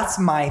 That's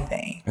my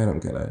thing. I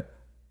don't get it.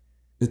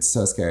 It's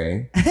so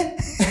scary.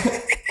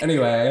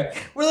 Anyway.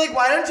 We're like,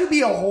 why don't you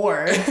be a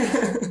whore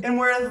and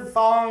wear a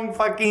thong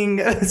fucking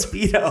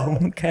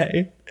Speedo?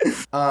 Okay.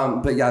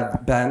 But yeah,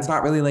 Ben's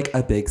not really like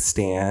a big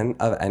stan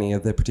of any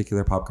of the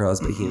particular pop girls,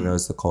 but he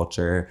knows the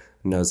culture,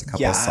 knows a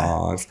couple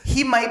songs.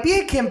 He might be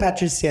a Kim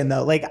Petras stan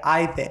though. Like,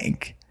 I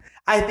think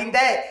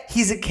that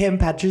he's a Kim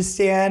Petras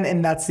stan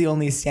and that's the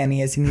only stan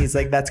he is. And he's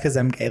like, that's because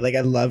I'm gay. Like,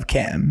 I love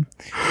Kim.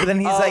 But then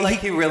he's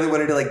he really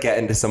wanted to like get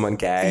into someone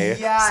gay.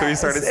 yeah. So he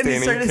started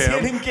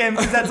standing Kim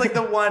because that's like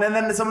the one. And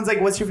then someone's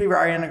like, what's your favorite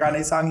Ariana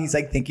Grande song? He's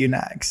like, thank you,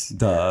 next.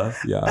 Duh.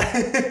 Yeah.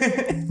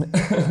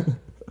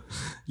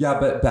 Yeah,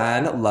 but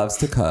Ben loves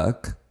to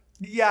cook.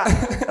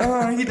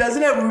 Yeah. He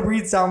doesn't have Uber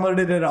Eats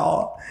downloaded at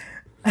all.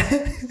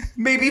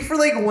 Maybe for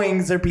like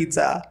wings or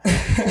pizza.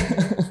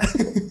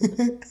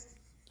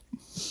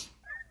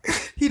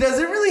 He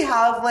doesn't really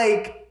have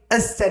like a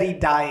steady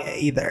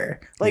diet either.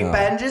 Like No.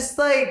 Ben just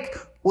like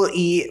will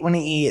eat when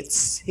he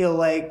eats. He'll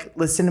like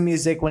listen to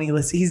music when he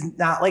listens. He's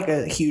not like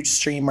a huge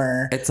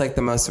streamer. It's like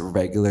the most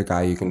regular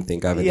guy you can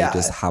think of, and Yeah. he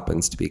just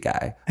happens to be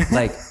gay.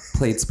 Like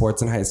played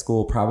sports in high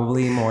school,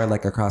 probably more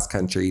like a cross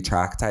country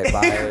track type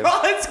vibe.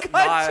 Cross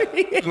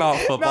country. Not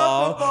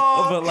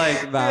football, but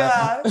like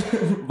that. Yeah.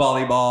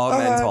 Volleyball,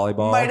 men's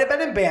volleyball. Might have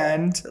been in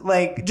band,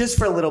 like just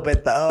for a little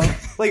bit though.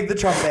 Like the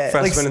trumpet.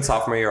 Freshman like, and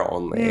sophomore year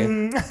only.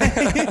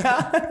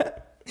 yeah.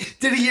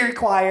 Did a year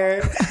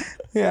choir.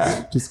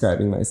 Yeah.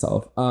 Describing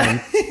myself.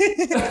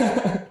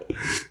 Yeah,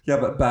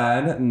 but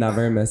Ben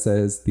never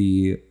misses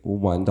the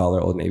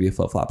 $1 Old Navy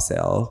flip-flop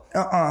sale.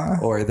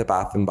 Or the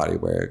Bath and Body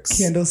Works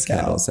Candle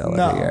sale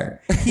every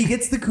year. He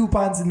gets the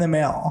coupons in the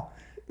mail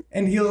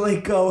and he'll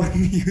like go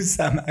and use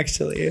them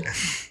actually.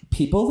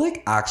 People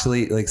like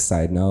actually like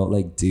side note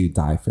like do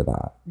die for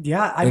that.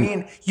 Yeah, I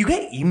mean, you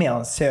get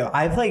emails too.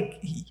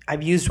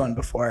 I've used one I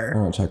before.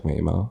 don't check my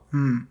email.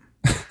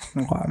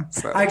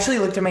 Okay. I actually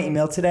looked at my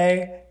email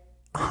today.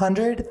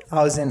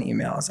 100,000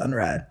 emails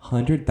unread.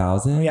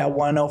 100,000? Yeah,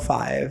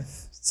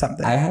 105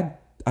 something. I have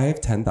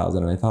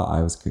 10,000 and I thought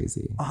I was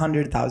crazy.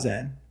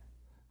 100,000.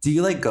 Do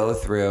you like go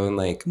through and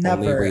like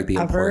Never, only read the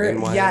ever.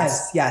 important ones?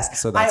 Yes.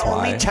 So that's I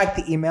only why. check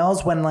the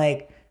emails when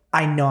like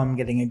I know I'm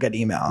getting a good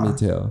email. Me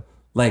too.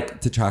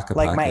 Like to track a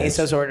Like my package.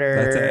 ASOS order.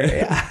 That's it.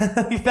 Yeah.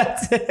 Like,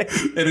 that's it.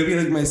 It'll be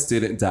like my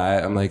student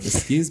debt. I'm like,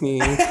 excuse me.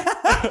 My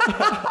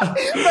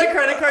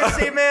credit card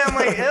statement. I'm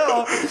like,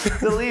 ew.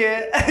 Delete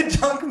it.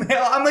 Junk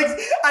mail. I'm like,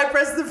 I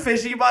press the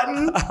fishy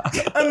button.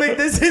 I'm like,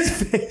 this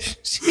is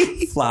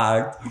fishy.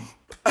 Flagged.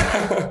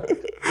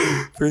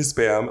 For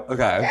spam.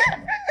 Okay.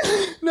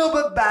 No,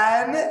 but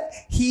Ben,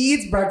 he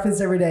eats breakfast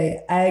every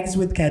day. Eggs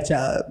with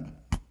ketchup.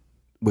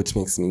 Which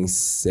makes me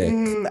sick.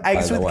 Eggs by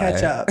the with way.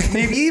 ketchup.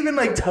 Maybe even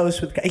like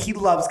toast with ketchup. He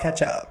loves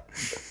ketchup.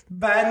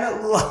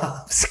 Ben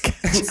loves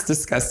ketchup. It's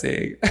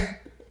disgusting.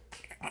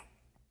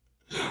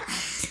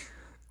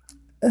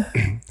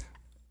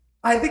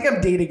 I think I'm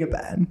dating a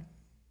Ben.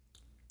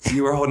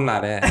 You were holding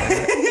that in.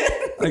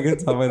 I can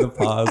tell by the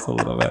pause a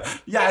little bit.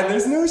 Yeah, and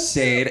there's no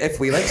shade if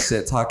we like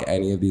shit talk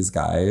any of these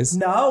guys.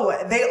 No,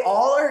 they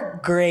all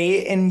are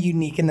great and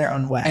unique in their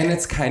own way. And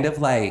it's kind of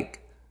like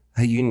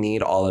you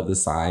need all of the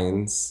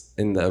signs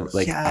in the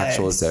like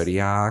actual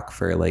zodiac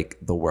for like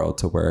the world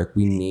to work.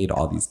 We need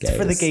all these gays.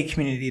 For the gay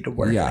community to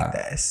work like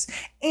this.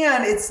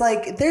 And it's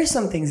like, there's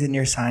some things in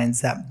your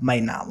signs that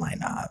might not line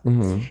up.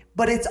 Mm-hmm.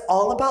 But it's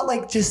all about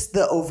like just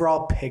the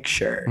overall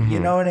picture. You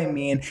know what I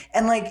mean?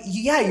 And like,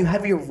 yeah, you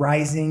have your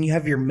rising, you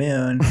have your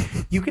moon.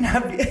 You can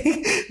have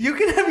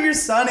your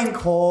sun in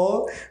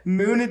Cole,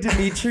 moon in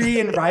Dimitri,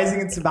 and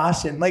rising in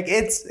Sebastian. Like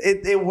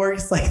it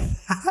works like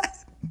that.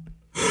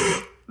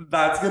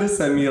 That's gonna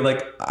send me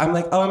like I'm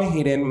like, oh, I'm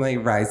Hayden, my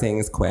rising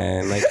is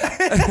Quinn. Like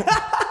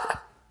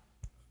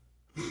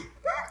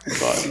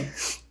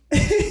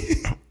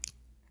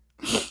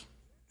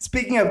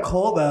Speaking of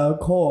Cole though,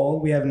 Cole,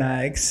 we have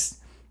next.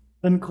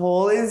 And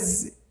Cole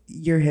is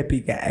your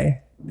hippie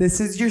guy. This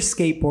is your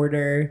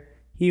skateboarder.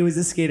 He was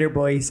a skater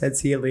boy. He said,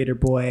 see you later,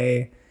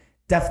 boy.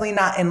 Definitely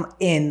not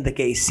in the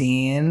gay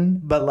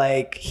scene, but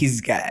like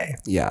he's gay.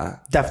 yeah.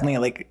 Definitely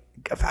like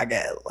a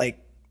faggot. Like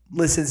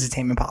listens to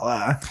Tame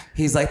Impala.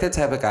 He's like the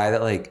type of guy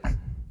that like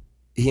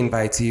he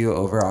invites you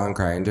over on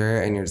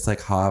Grindr and you're just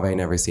like, how have I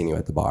never seen you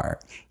at the bar?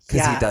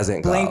 Because he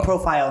doesn't blank go.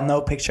 profile,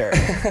 no picture.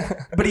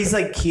 But he's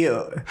like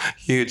cute.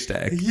 Huge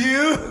dick.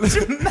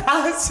 Huge,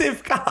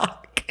 massive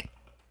cock.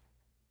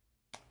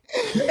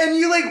 And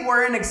you like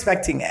weren't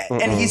expecting it.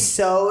 And he's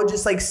so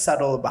just like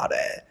subtle about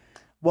it.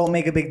 Won't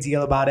make a big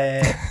deal about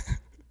it.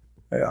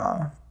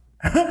 Yeah.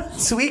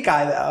 Sweet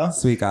guy though.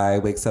 Sweet guy,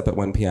 wakes up at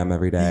 1 p.m.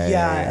 every day.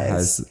 Yes.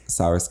 Has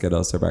sour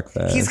Skittles for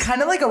breakfast. He's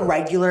kind of like a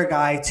regular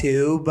guy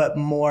too, but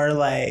more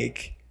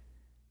like,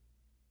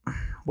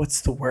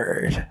 what's the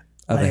word?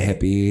 Of like, a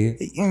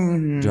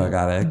hippie, drug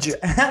addict.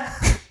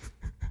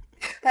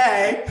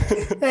 Hey,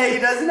 he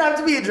doesn't have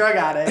to be a drug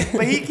addict,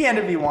 but he can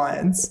if he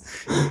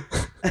wants.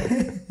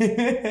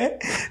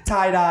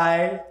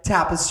 Tie-dye,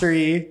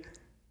 tapestry,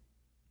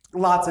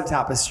 lots of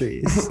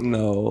tapestries.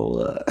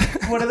 No.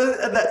 What are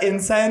the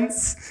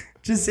incense?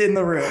 Just in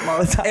the room all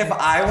the time. If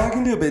I walk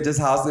into a bitch's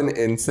house and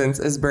incense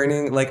is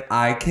burning, like,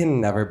 I can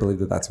never believe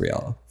that that's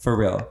real. For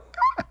real.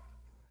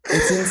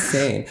 It's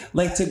insane.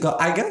 Like, to go,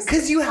 I guess.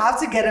 Because you have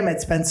to get them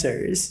at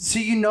Spencer's. So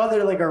you know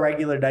they're like a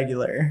regular.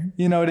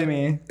 You know what I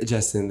mean?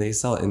 Justin, they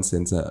sell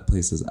incense at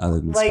places other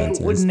than Like,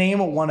 Spencer's. would name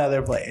one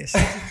other place.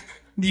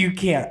 You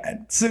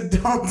can't. So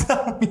don't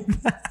tell me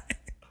that.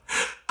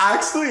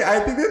 Actually,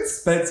 I think that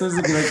Spencer's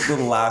would be like the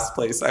last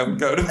place I would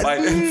go to buy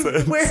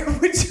incense. Where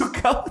would you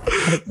go?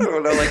 I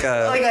don't know, like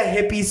a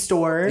hippie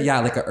store. Yeah,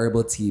 like a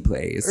herbal tea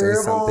place or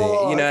something.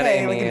 You know what I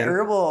mean? Like an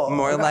herbal.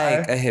 More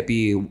like a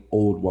hippie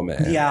old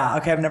woman. Yeah.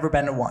 Okay. I've never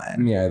been to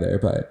one. Me either,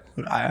 but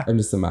I'm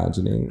just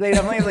imagining. They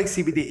definitely have like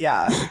CBD.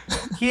 Yeah.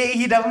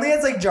 He definitely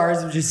has like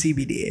jars of just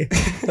CBD,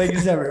 like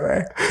just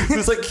everywhere.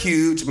 There's like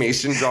huge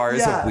mason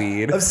jars of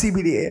weed. Of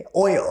CBD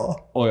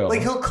oil. Oil.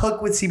 Like he'll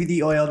cook with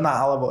CBD oil, not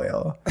olive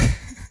oil.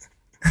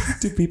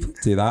 Do people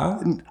do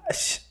that?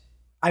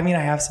 I mean, I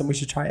have some. We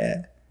should try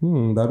it.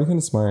 That'd be kind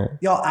of smart.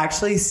 Y'all,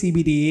 actually,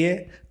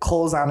 CBD,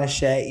 Cole's on his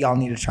shit. Y'all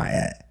need to try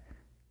it.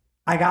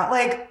 I got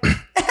like,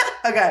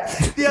 okay,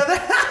 the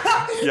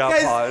other, yeah,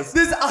 guys, pause.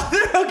 This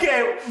other,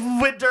 okay,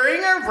 but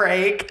during our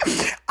break, me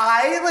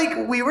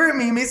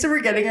and Mason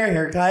were getting our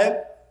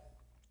haircut,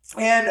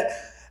 and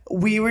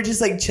we were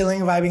just like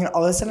chilling, vibing, and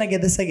all of a sudden I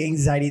get this like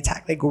anxiety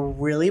attack, like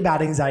really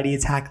bad anxiety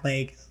attack,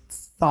 like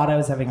thought I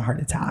was having a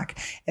heart attack.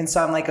 And so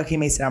I'm like, okay,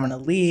 Mason, I'm gonna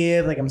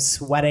leave. Like I'm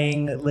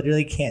sweating,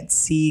 literally can't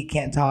see,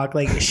 can't talk,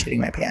 like shitting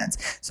my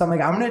pants. So I'm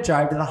like, I'm gonna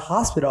drive to the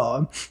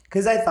hospital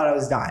because I thought I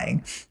was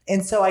dying.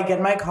 And so I get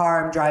in my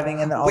car, I'm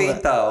driving, and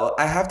then though,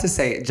 I have to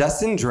say,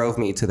 Justin drove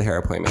me to the hair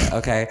appointment,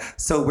 okay?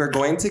 So we're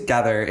going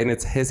together, and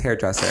it's his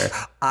hairdresser.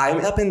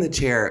 I'm up in the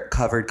chair,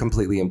 covered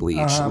completely in bleach,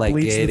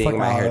 getting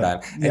my hair done.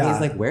 And he's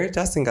like, where did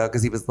Justin go?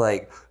 Because he was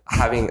like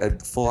having a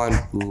full-on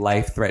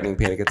life-threatening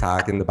panic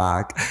attack in the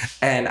back.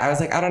 And I was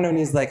like, I don't know. And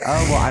he's like,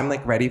 oh, well, I'm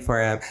like ready for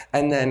him.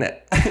 And then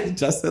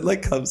Justin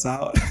like comes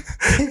out,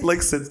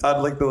 like sits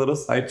down like the little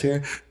side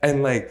chair,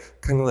 and like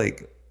kind of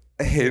like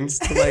hints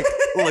to like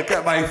look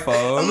at my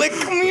phone. I'm like,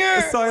 come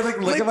here. So I like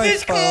look at my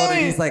phone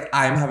and he's like,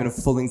 I'm having a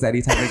full anxiety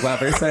attack, like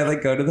whatever. So I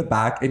like go to the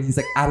back and he's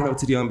like, I don't know what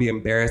to do. I'm be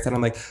embarrassed. And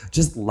I'm like,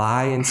 just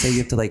lie and say you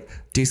have to like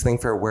do something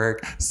for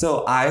work.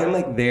 So I'm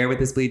like there with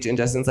this bleach and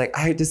Justin's like,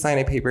 I had to sign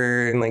a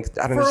paper and like,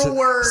 I don't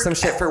know, some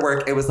shit for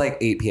work. It was like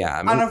 8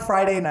 p.m. on a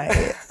Friday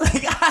night.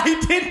 Like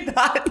I did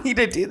not need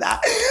to do that.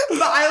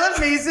 But I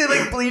let Mason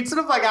like bleach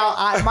the fuck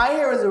out. My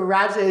hair was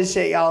ratchet as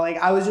shit, y'all. Like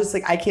I was just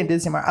like, I can't do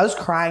this anymore. I was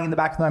crying in the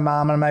back of my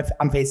mom on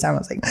FaceTime. I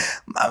was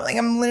like,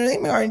 I'm literally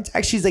having a heart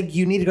attack. She's like,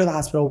 you need to go to the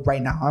hospital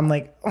right now. I'm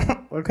like,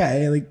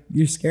 okay, like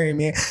you're scaring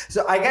me.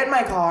 So I get in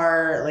my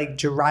car, like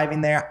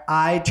driving there.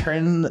 I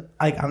turn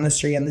like on the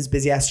street, on this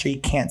busy ass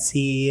street, can't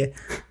see.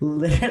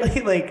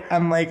 Literally, like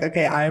I'm like,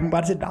 okay, I'm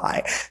about to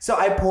die. So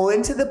I pull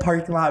into the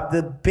parking lot,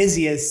 the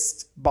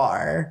busiest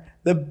bar,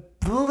 the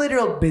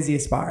literal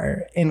busiest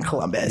bar in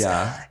Columbus.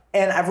 Yeah.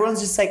 And everyone's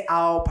just like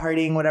out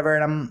partying, whatever.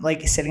 And I'm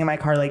like sitting in my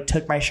car, like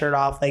took my shirt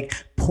off, like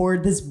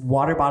poured this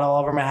water bottle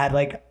over my head,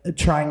 like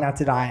trying not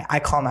to die. I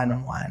call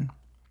 911.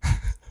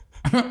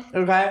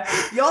 Okay,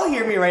 y'all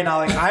hear me right now,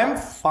 like I'm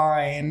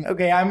fine,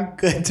 okay, I'm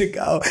good to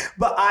go,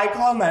 but I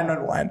call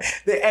 911.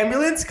 The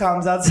ambulance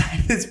comes outside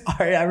this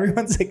bar,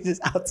 everyone's like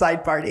just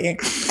outside partying,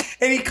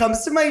 and he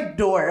comes to my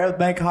door of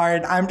my car,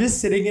 and I'm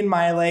just sitting in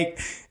my like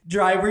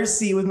driver's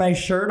seat with my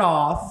shirt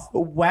off,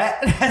 wet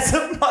as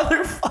a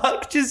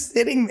motherfucker, just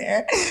sitting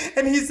there.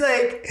 And he's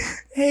like,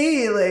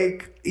 hey,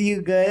 like,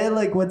 you good?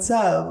 Like, what's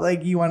up?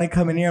 Like, you want to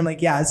come in here? I'm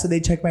like, yeah. So they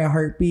check my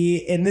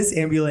heartbeat in this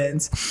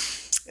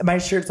ambulance. My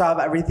shirt's off,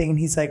 everything. And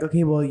he's like,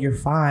 okay, well, you're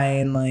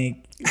fine.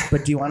 Like,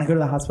 but do you want to go to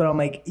the hospital? I'm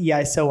like, yeah,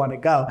 I still want to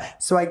go.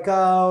 So I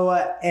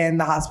go, and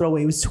the hospital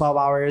wait was 12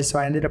 hours. So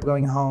I ended up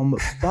going home.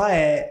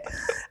 But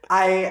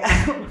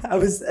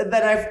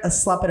I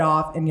slept it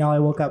off, and y'all, I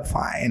woke up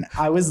fine.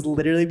 I was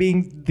literally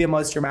being the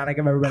most dramatic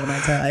I've ever been in my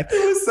entire life.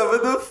 It was some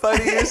of the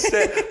funniest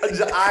shit.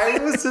 I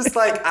was just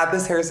like at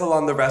this hair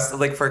salon the rest of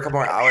like for a couple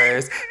more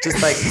hours,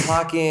 just like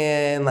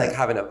talking, like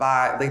having a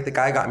vibe. Like the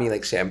guy got me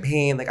like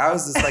champagne. Like I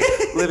was just like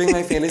living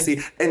my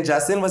fantasy. And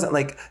Justin wasn't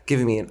like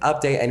giving me an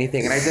update,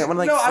 anything. And I didn't want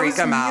to like freak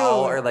him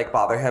out or like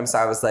bother him. So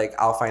I was like,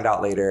 I'll find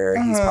out later.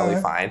 He's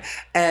probably fine.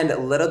 And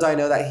little do I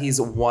know that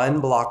he's 1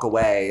 block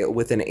away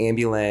with an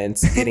ambulance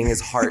getting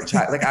his heart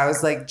checked. Like I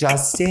was like,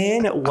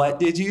 Justin, what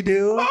did you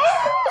do?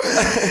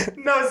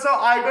 No, so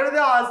I go to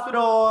the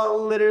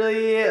hospital,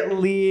 literally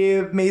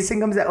leave. Mason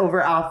comes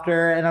over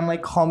after, and I'm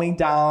like calming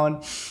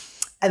down.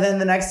 And then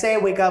the next day I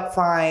wake up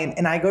fine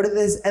and I go to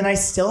this and I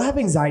still have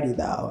anxiety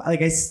though.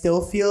 Like I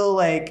still feel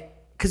like,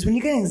 because when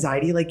you get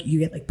anxiety, like you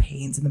get like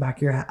pains in the back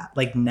of your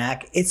like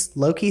neck. It's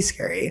low-key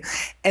scary.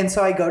 And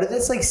so I go to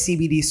this like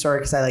CBD store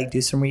because I like do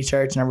some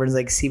research and everyone's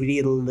like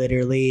CBD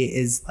literally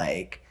is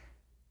like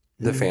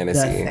the fantasy.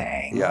 The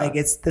thing. Yeah. Like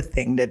it's the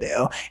thing to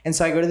do. And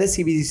so I go to the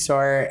CBD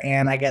store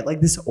and I get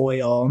like this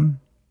oil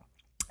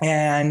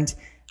and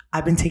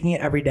I've been taking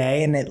it every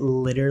day and it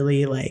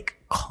literally like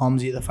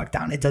calms you the fuck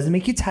down. It doesn't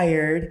make you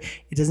tired.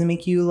 It doesn't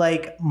make you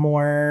like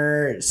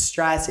more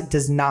stressed. It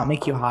does not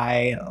make you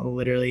high.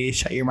 Literally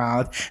shut your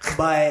mouth.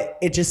 But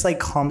it just like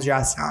calms your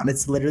ass down.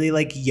 It's literally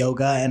like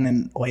yoga and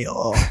an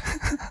oil.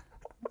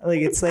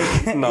 Like it's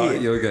like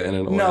not yoga and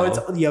an oil. No, it's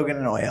yoga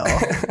and an oil.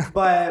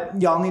 But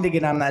y'all need to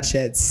get on that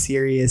shit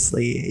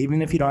seriously.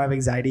 Even if you don't have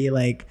anxiety,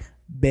 like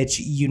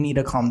bitch, you need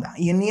to calm down.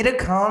 You need to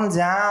calm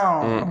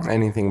down.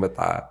 Anything but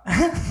that.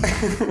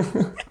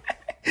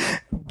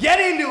 Get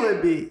into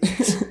it,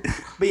 bitch.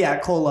 But yeah,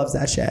 Cole loves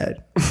that shit.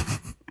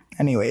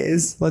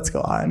 Anyways, let's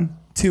go on.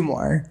 2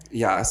 more.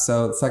 Yeah,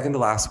 so second to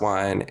last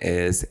one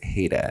is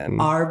Hayden.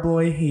 Our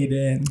boy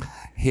Hayden.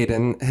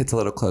 Hayden hits a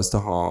little close to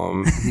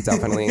home. He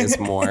definitely is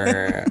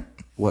more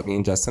what me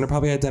and Justin are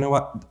probably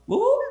identify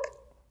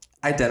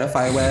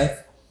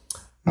with.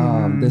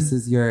 This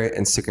is your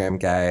Instagram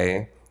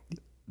guy.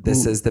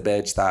 This is the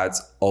bitch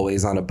that's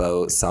always on a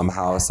boat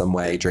somehow, some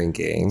way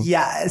drinking.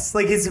 Yes.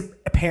 Like his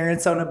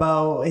parents own a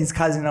boat, his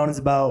cousin owns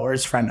a boat, or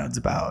his friend owns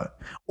a boat.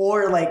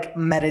 Or like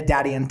met a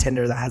daddy on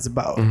Tinder that has a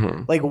boat.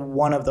 Like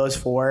one of those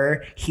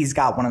 4, he's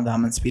got one of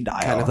them on speed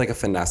dial. Kind of like a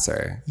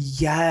finesser.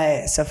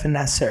 Yes, a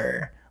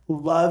finesser.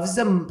 Loves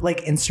the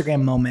like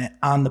Instagram moment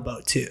on the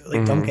boat too.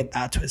 Like don't get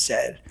that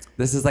twisted.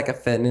 This is like a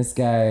fitness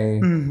guy.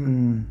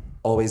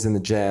 Always in the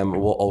gym,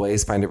 will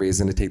always find a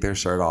reason to take their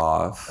shirt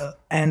off.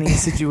 Any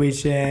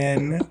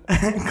situation,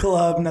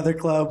 club, another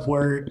club,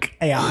 work,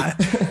 yeah.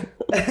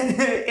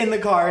 In the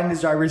car, in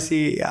his driver's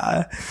seat,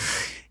 yeah.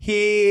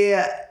 He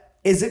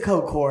is a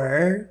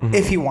Coke-core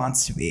if he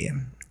wants to be.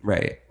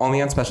 Right.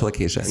 Only on special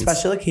occasions.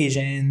 Special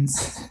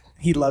occasions.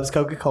 He loves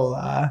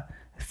Coca-Cola.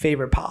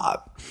 Favorite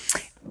pop.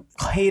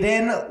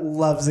 Hayden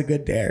loves a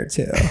good dare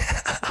too.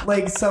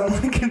 Like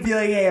someone can be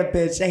like, hey,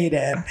 bitch,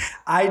 Hayden,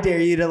 I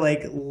dare you to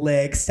like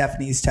lick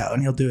Stephanie's toe,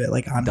 and he'll do it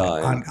like on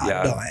God,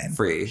 yeah, done.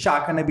 Free.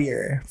 Shotgun a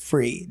beer,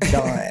 free,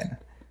 done.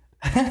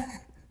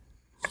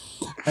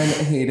 And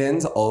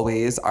Hayden's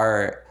always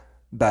are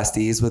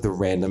besties with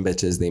random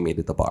bitches they meet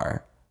at the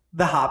bar.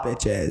 The hot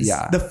bitches.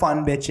 Yeah. The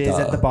fun bitches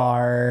at the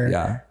bar.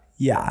 Yeah.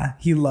 Yeah,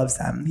 he loves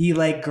them. He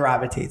like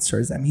gravitates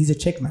towards them. He's a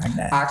chick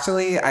magnet.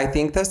 Actually, I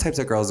think those types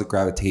of girls would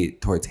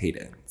gravitate towards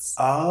Hayden's.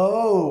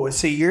 Oh,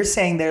 so you're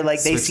saying they're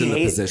like they see Switching the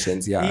Hayden.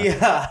 positions, yeah.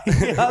 Yeah.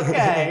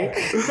 Okay.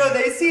 So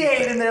they see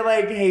Hayden. They're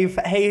like,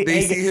 hey.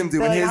 They see him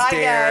doing his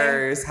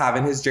dares,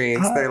 having his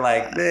drinks. They're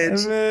like,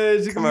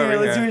 bitch, come over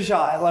let's here. do a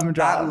shot. Lemon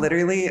drop. That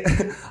literally.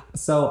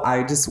 So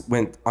I just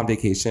went on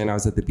vacation. I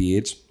was at the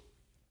beach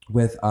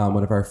with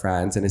one of our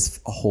friends and his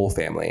whole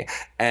family,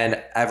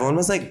 and everyone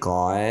was like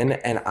gone,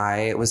 and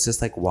I was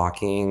just like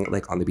walking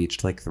like on the beach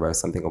to like throw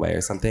something away or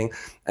something,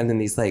 and then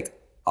these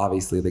like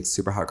obviously like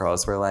super hot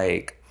girls were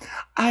like,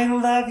 I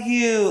love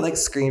you, like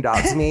screamed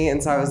out to me.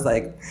 And so I was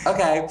like,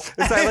 okay. And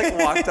so I like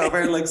walked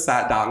over and like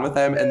sat down with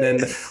him, and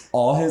then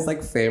all his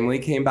like family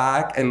came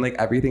back and like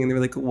everything, and they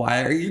were like,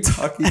 why are you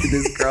talking to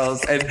these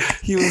girls? And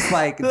he was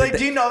like,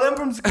 do you know them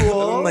from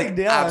school? I'm like,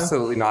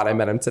 absolutely not, I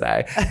met him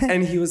today.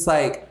 And he was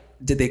like,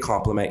 did they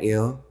compliment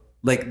you?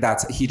 Like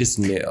he just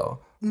knew.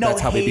 No,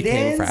 that's how we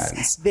became Hayden's,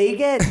 friends. They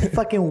get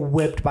fucking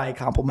whipped by a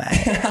compliment.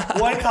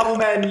 One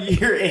compliment and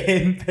you're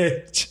in,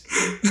 bitch.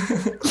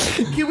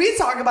 Can we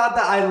talk about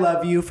the I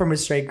love you from a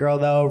straight girl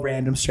though?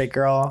 Random straight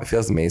girl. It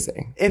feels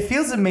amazing. It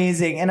feels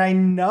amazing. And I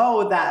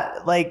know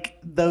that like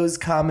those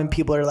come and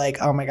people are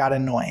like, oh my God,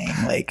 annoying.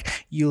 Like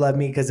you love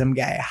me because I'm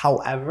gay.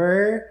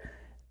 However,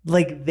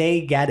 like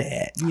they get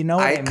it, you know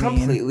what I mean?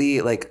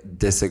 Completely like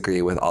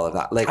disagree with all of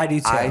that. Like I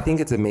do too. I think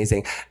it's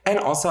amazing. And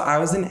also I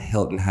was in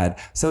Hilton Head,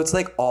 so it's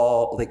like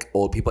all like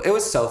old people. It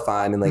was so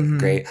fun and like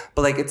great,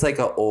 but like it's like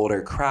an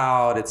older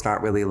crowd. It's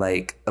not really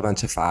like a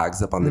bunch of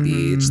fags up on the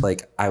beach.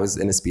 Like I was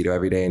in a Speedo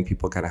every day and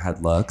people kind of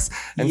had looks,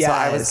 and so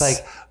I was like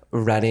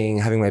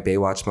having my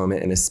Baywatch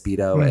moment in a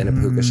Speedo and a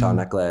puka shell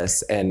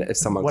necklace. And if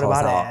someone calls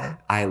out,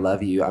 I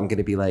love you, I'm going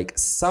to be like,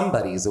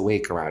 somebody's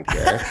awake around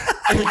here.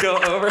 And go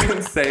over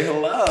and say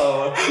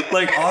hello.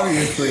 Like,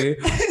 obviously.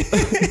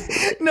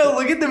 No,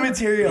 look at the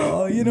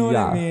material. You know what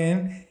I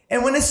mean?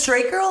 And when a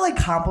straight girl like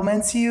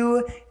compliments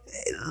you,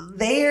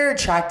 they are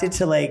attracted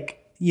to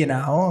like, you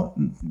know,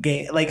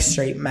 gay, like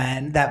straight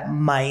men that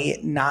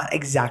might not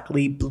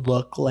exactly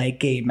look like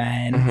gay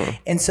men.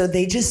 And so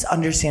they just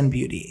understand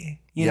beauty.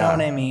 You know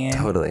what I mean?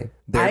 Totally.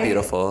 They're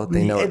beautiful.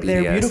 They know what beauty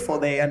is. They're beautiful.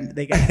 They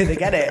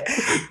get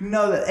it.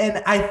 No,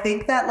 and I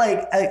think that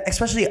like,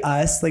 especially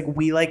us, like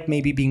we like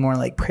maybe being more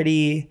like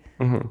pretty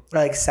or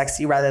like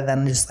sexy rather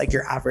than just like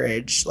your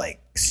average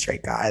like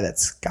straight guy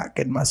that's got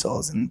good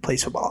muscles and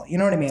plays football. You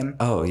know what I mean?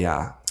 Oh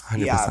yeah,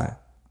 100%. Yeah.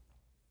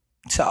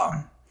 So.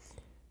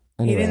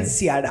 He Anyway. didn't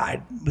see eye to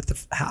eye with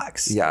the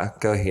hacks. Yeah,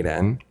 go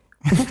Hayden.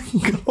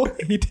 Go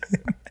Hayden.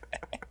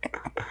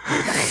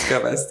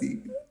 Go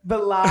bestie.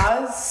 But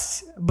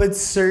last, but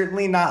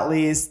certainly not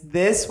least,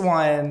 this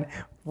one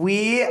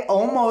we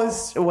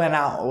almost went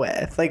out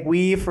with. Like,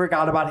 we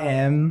forgot about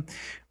him,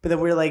 but then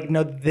we were like,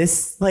 no,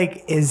 this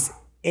like is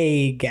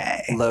a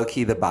gay. Low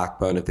key, the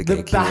backbone of the gay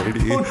The community.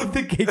 backbone of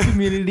the gay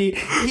community.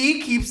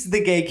 He keeps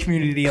the gay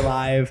community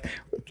alive.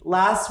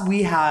 Last,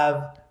 we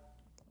have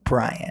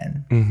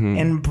Brian.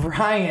 And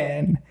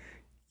Brian,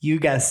 you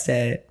guessed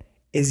it,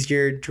 is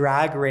your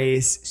Drag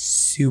Race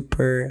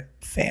super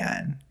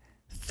fan.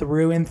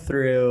 Through and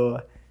through,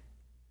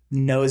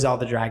 knows all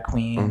the drag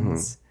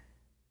queens,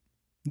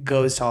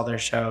 goes to all their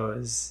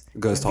shows,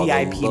 Goes to all the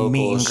VIP local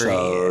meet and greet.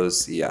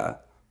 shows. Yeah.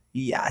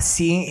 Yeah,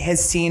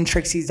 has seen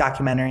Trixie's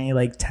documentary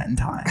like 10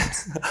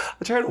 times.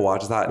 I tried to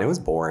watch that and it was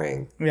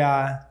boring.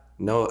 Yeah.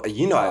 No,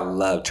 you know I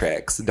love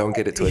Trix. Don't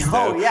get it twisted.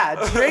 Oh yeah,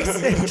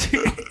 Trixie.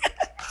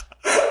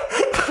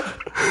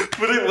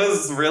 But it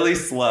was really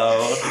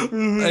slow.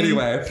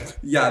 Anyway,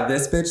 yeah,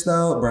 this bitch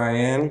though,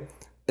 Brian,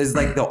 is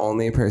like the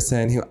only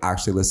person who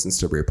actually listens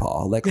to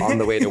RuPaul, like on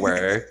the way to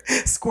work.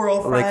 Squirrel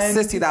Like, friend.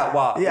 sissy that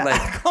walk. Yeah,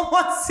 Like, come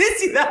on,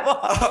 sissy that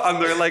walk.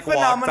 on their like walk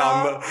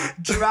Phenomenal down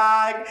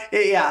drag.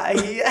 Yeah,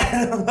 he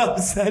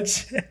loves that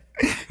shit.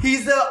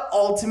 He's the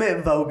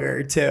ultimate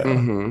voguer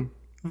too.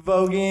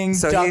 Voguing,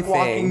 So he duck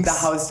walking thinks. the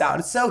house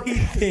down. So he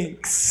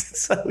thinks.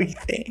 So he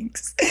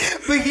thinks.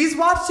 But he's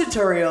watched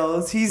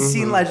tutorials. He's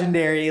seen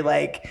Legendary.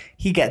 Like,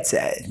 he gets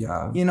it.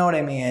 Yeah. You know what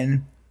I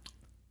mean?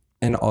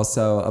 And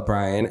also,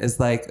 Brian is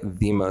like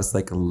the most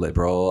like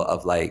liberal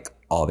of like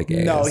all the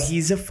gays. No,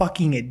 he's a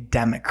fucking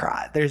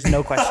Democrat. There's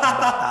no question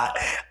about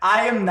that.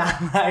 I am not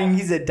lying.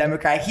 He's a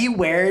Democrat. He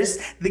wears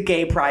the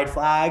gay pride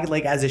flag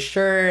like as a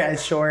shirt,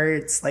 as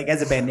shorts, like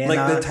as a bandana.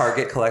 like the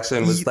Target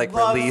collection was like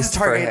Loves released the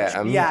for Target.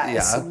 him.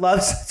 Yes, Yeah.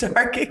 loves the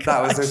Target.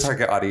 That was their collection.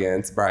 target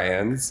audience,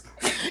 Brian's.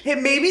 He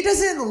maybe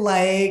doesn't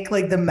like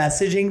the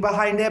messaging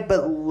behind it,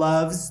 but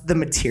loves the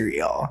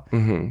material.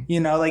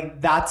 You know,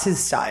 like that's his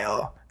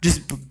style.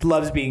 Just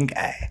loves being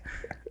gay.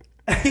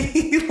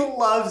 He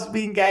loves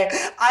being gay.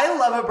 I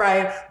love it,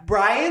 Brian.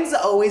 Brian's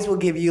always will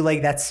give you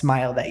like that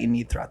smile that you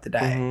need throughout the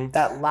day.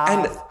 That laugh.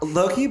 And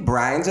low-key,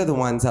 Brian's are the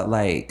ones that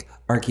like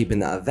are keeping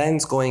the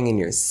events going in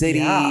your city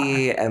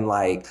Yeah. and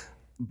like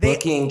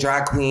booking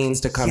drag queens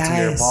to come to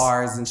your Yes.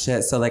 bars and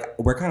shit. So like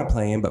we're kind of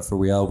playing, but for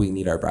real, we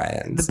need our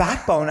Brians. The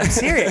backbone. I'm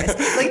serious.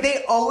 Like,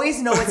 they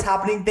always know what's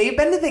happening. They've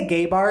been to the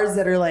gay bars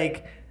that are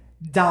like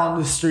down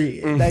the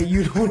street that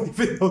you don't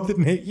even know the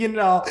name, you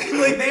know,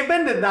 like they've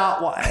been to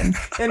that one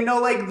and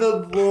know like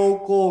the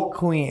local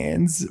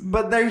queens,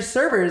 but they're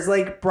servers.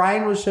 Like,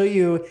 Brian will show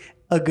you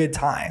a good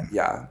time.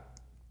 Yeah.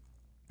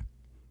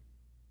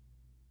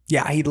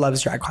 Yeah, he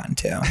loves DragCon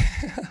too.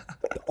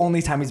 The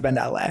only time he's been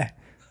to LA.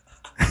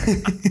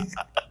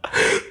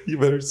 You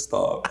better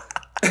stop.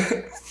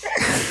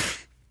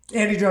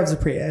 And he drives a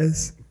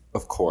Prius.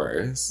 Of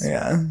course.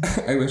 Yeah.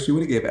 I wish you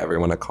would have gave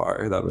everyone a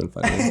car. That would have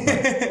been funny.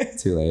 But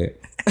too late.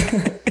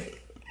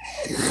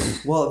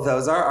 Well,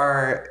 those are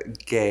our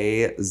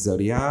gay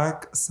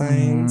zodiac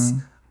signs.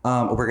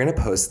 We're going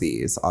to post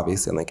these,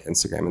 obviously, on like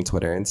Instagram and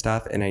Twitter and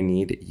stuff. And I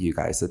need you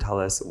guys to tell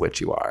us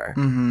which you are.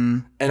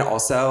 And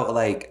also,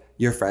 like,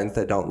 your friends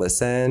that don't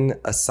listen,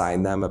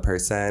 assign them a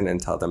person and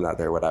tell them that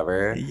they're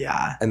whatever.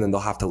 Yeah. And then they'll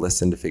have to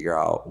listen to figure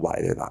out why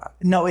they're that.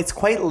 No, it's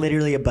quite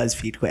literally a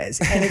BuzzFeed quiz.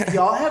 And if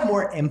y'all have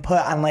more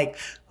input on like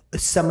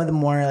some of the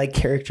more like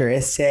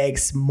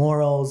characteristics,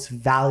 morals,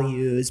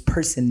 values,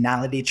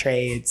 personality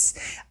traits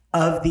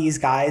of these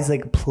guys,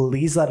 like,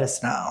 please let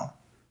us know.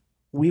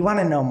 We want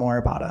to know more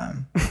about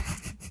them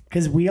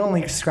because we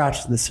only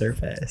scratched the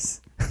surface.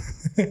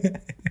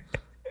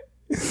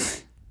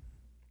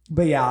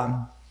 But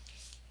yeah,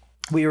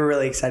 we were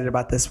really excited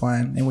about this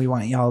one, and we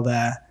want y'all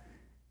to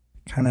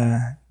kind of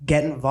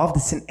get involved.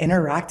 It's an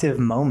interactive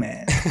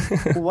moment.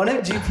 One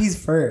of GP's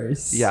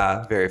first.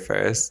 Yeah, very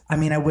first. I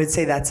mean, I would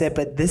say that's it,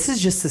 but this is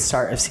just the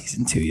start of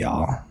season 2,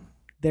 y'all.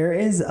 There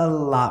is a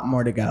lot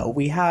more to go.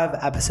 We have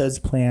episodes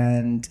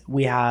planned.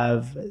 We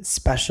have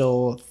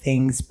special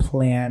things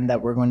planned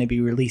that we're going to be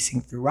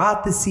releasing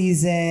throughout the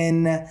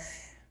season.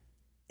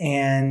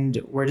 And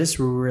we're just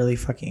really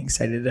fucking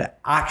excited to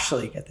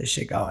actually get this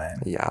shit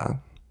going. Yeah.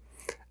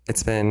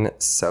 It's been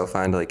so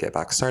fun to like get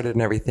back started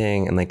and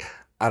everything. And like,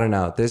 I don't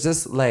know, there's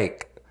just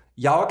like,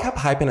 y'all kept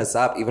hyping us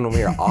up even when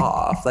we were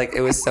off. Like,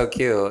 it was so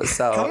cute.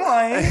 So Come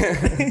on.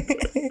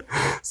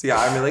 So yeah,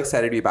 I'm really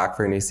excited to be back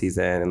for a new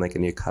season and like a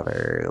new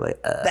cover. Like,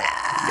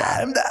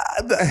 Yeah,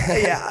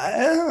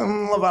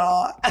 I'm loving it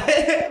all.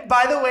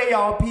 By the way,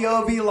 y'all,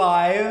 POV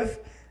Live.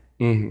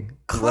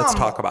 let's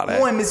talk about it.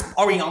 Boy, Miss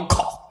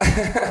Oriental.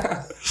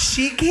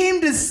 She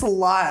came to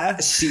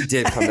slide. She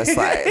did come to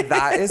slide.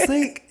 That is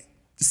like,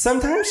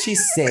 sometimes she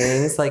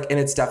sings like, and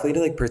it's definitely to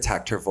like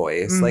protect her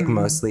voice, like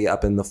mostly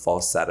up in the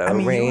falsetto I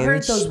mean, range. you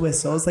heard those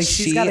whistles. Like,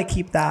 she's got to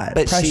keep that.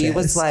 But precious. she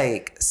was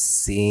like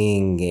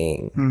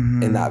singing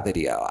in that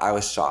video. I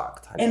was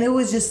shocked. And it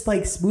was just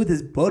like smooth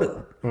as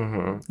butter.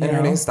 And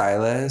her new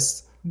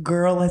stylist,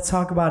 Girl, let's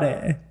talk about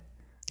it.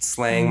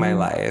 Slaying my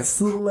life.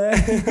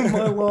 Slaying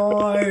my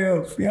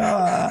life.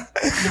 Yeah.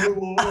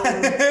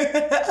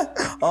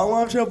 I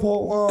love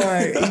Chipotle.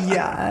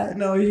 Yeah.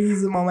 No,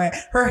 she's a moment.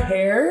 Her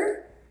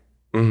hair?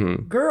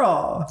 Mm-hmm.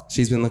 Girl.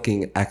 She's been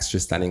looking extra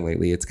stunning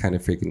lately. It's kind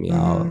of freaking me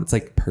out. It's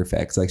like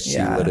perfect. Like she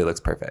literally looks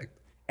perfect.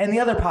 And the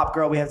other pop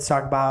girl we have to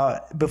talk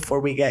about before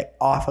we get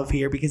off of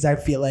here, because I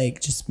feel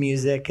like just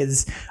music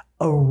is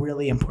a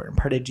really important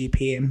part of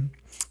GP,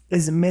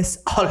 is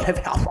Miss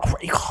Olivia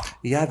Rodrigo.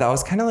 Yeah, that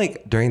was kind of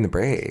like during the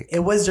break. It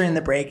was during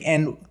the break,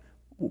 and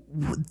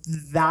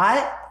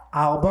that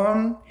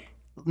album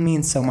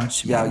means so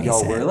much to me. Yeah,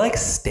 y'all, we're like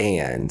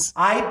stans.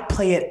 I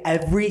play it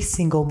every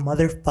single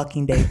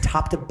motherfucking day,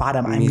 top to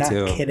bottom. I'm not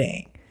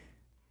kidding.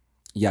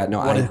 Yeah, no,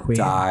 I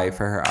die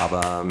for her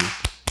album.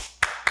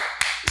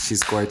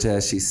 She's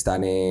gorgeous. She's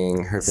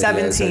stunning. Her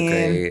videos 17. Are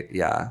great.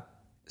 Yeah.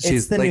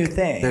 She's the new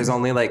thing. There's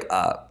only like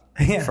up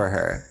for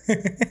her.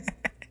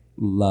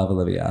 Love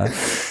Olivia.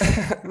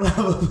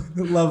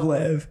 love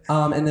Liv.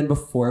 And then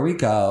before we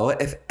go,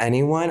 if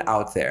anyone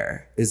out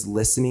there is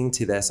listening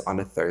to this on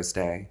a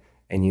Thursday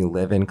and you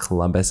live in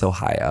Columbus,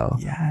 Ohio,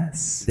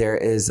 yes, there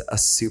is a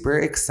super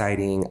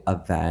exciting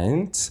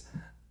event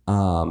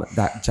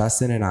that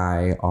Justin and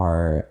I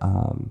are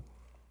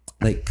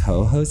like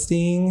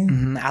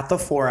co-hosting at the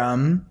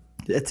Forum.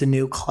 It's a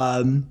new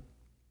club.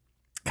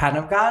 Kind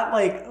of got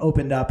like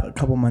opened up a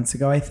couple months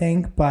ago, I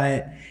think,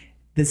 but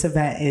this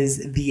event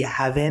is the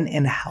Heaven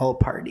and Hell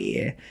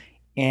Party,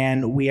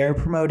 and we are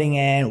promoting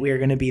it. We are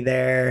going to be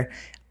there.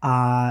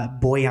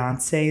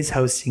 Beyonce is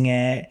hosting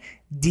it.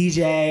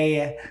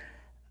 DJ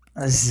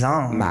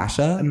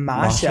Masha.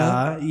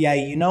 Yeah,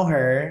 you know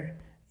her.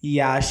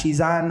 Yeah,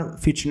 she's on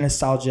Future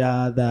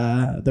Nostalgia,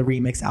 the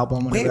remix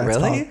album. Wait,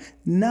 really? Called.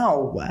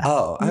 No.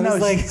 Oh, I was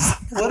like,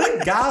 what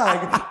a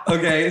gag.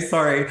 Okay,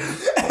 sorry.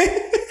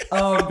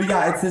 But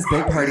yeah, it's this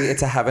big party.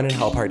 It's a Heaven and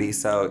Hell party.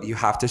 So you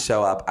have to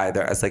show up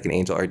either as like an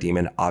angel or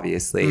demon,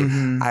 obviously.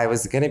 Mm-hmm. I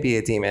was going to be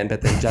a demon,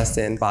 but then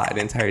Justin bought an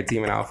entire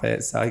demon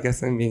outfit. So I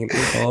guess I'm being an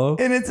angel.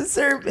 And it's a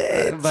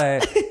serpent.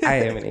 But I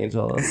am an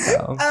angel,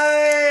 so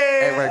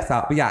it works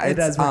out. But yeah, it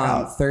does work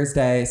out.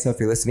 Thursday. So if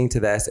you're listening to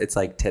this, it's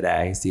like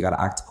today. So you got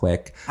to act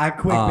quick.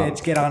 Act quick,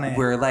 bitch. Get on it.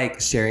 We're like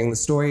sharing the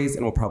stories,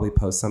 and we'll probably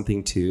post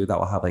something too that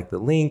will have like the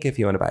link if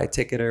you want to buy a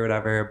ticket or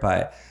whatever.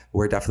 But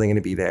we're definitely going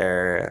to be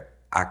there.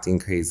 Acting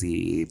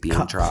crazy,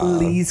 being drunk.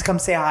 Please come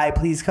say hi.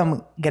 Please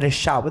come get a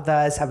shot with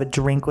us, have a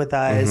drink with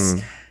us.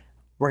 Mm-hmm.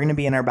 We're going to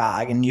be in our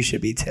bag, and you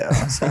should be too.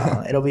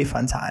 So it'll be a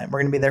fun time.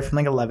 We're going to be there from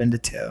like 11 to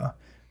 2.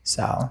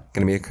 So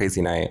going to be a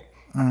crazy night.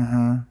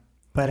 Mm-hmm.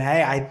 But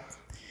hey, I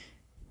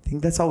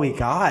think that's all we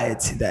got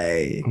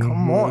today.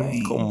 Come on.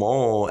 Come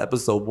on.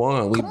 Episode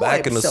 1. We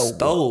back in the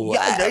stove.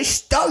 Yeah, the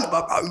stove.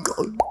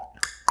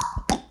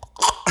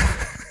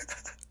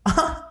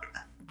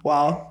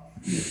 Well,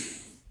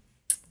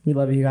 we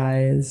love you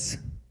guys.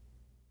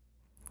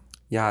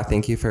 Yeah,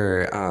 thank you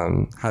for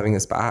having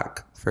us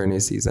back for a new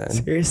season.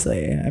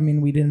 Seriously. I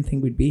mean, we didn't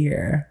think we'd be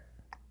here.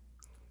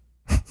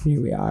 Here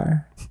we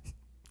are.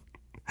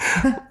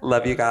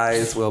 Love you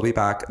guys. We'll be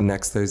back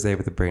next Thursday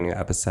with a brand new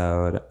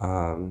episode.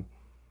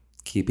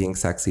 Keep being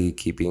sexy,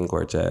 keep being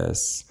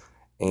gorgeous.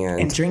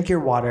 And drink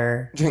your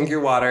water. Drink your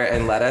water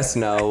and let us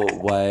know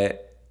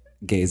what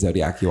gay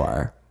zodiac you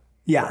are.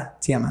 Yeah,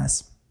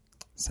 TMS.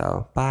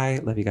 So, bye.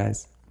 Love you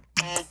guys.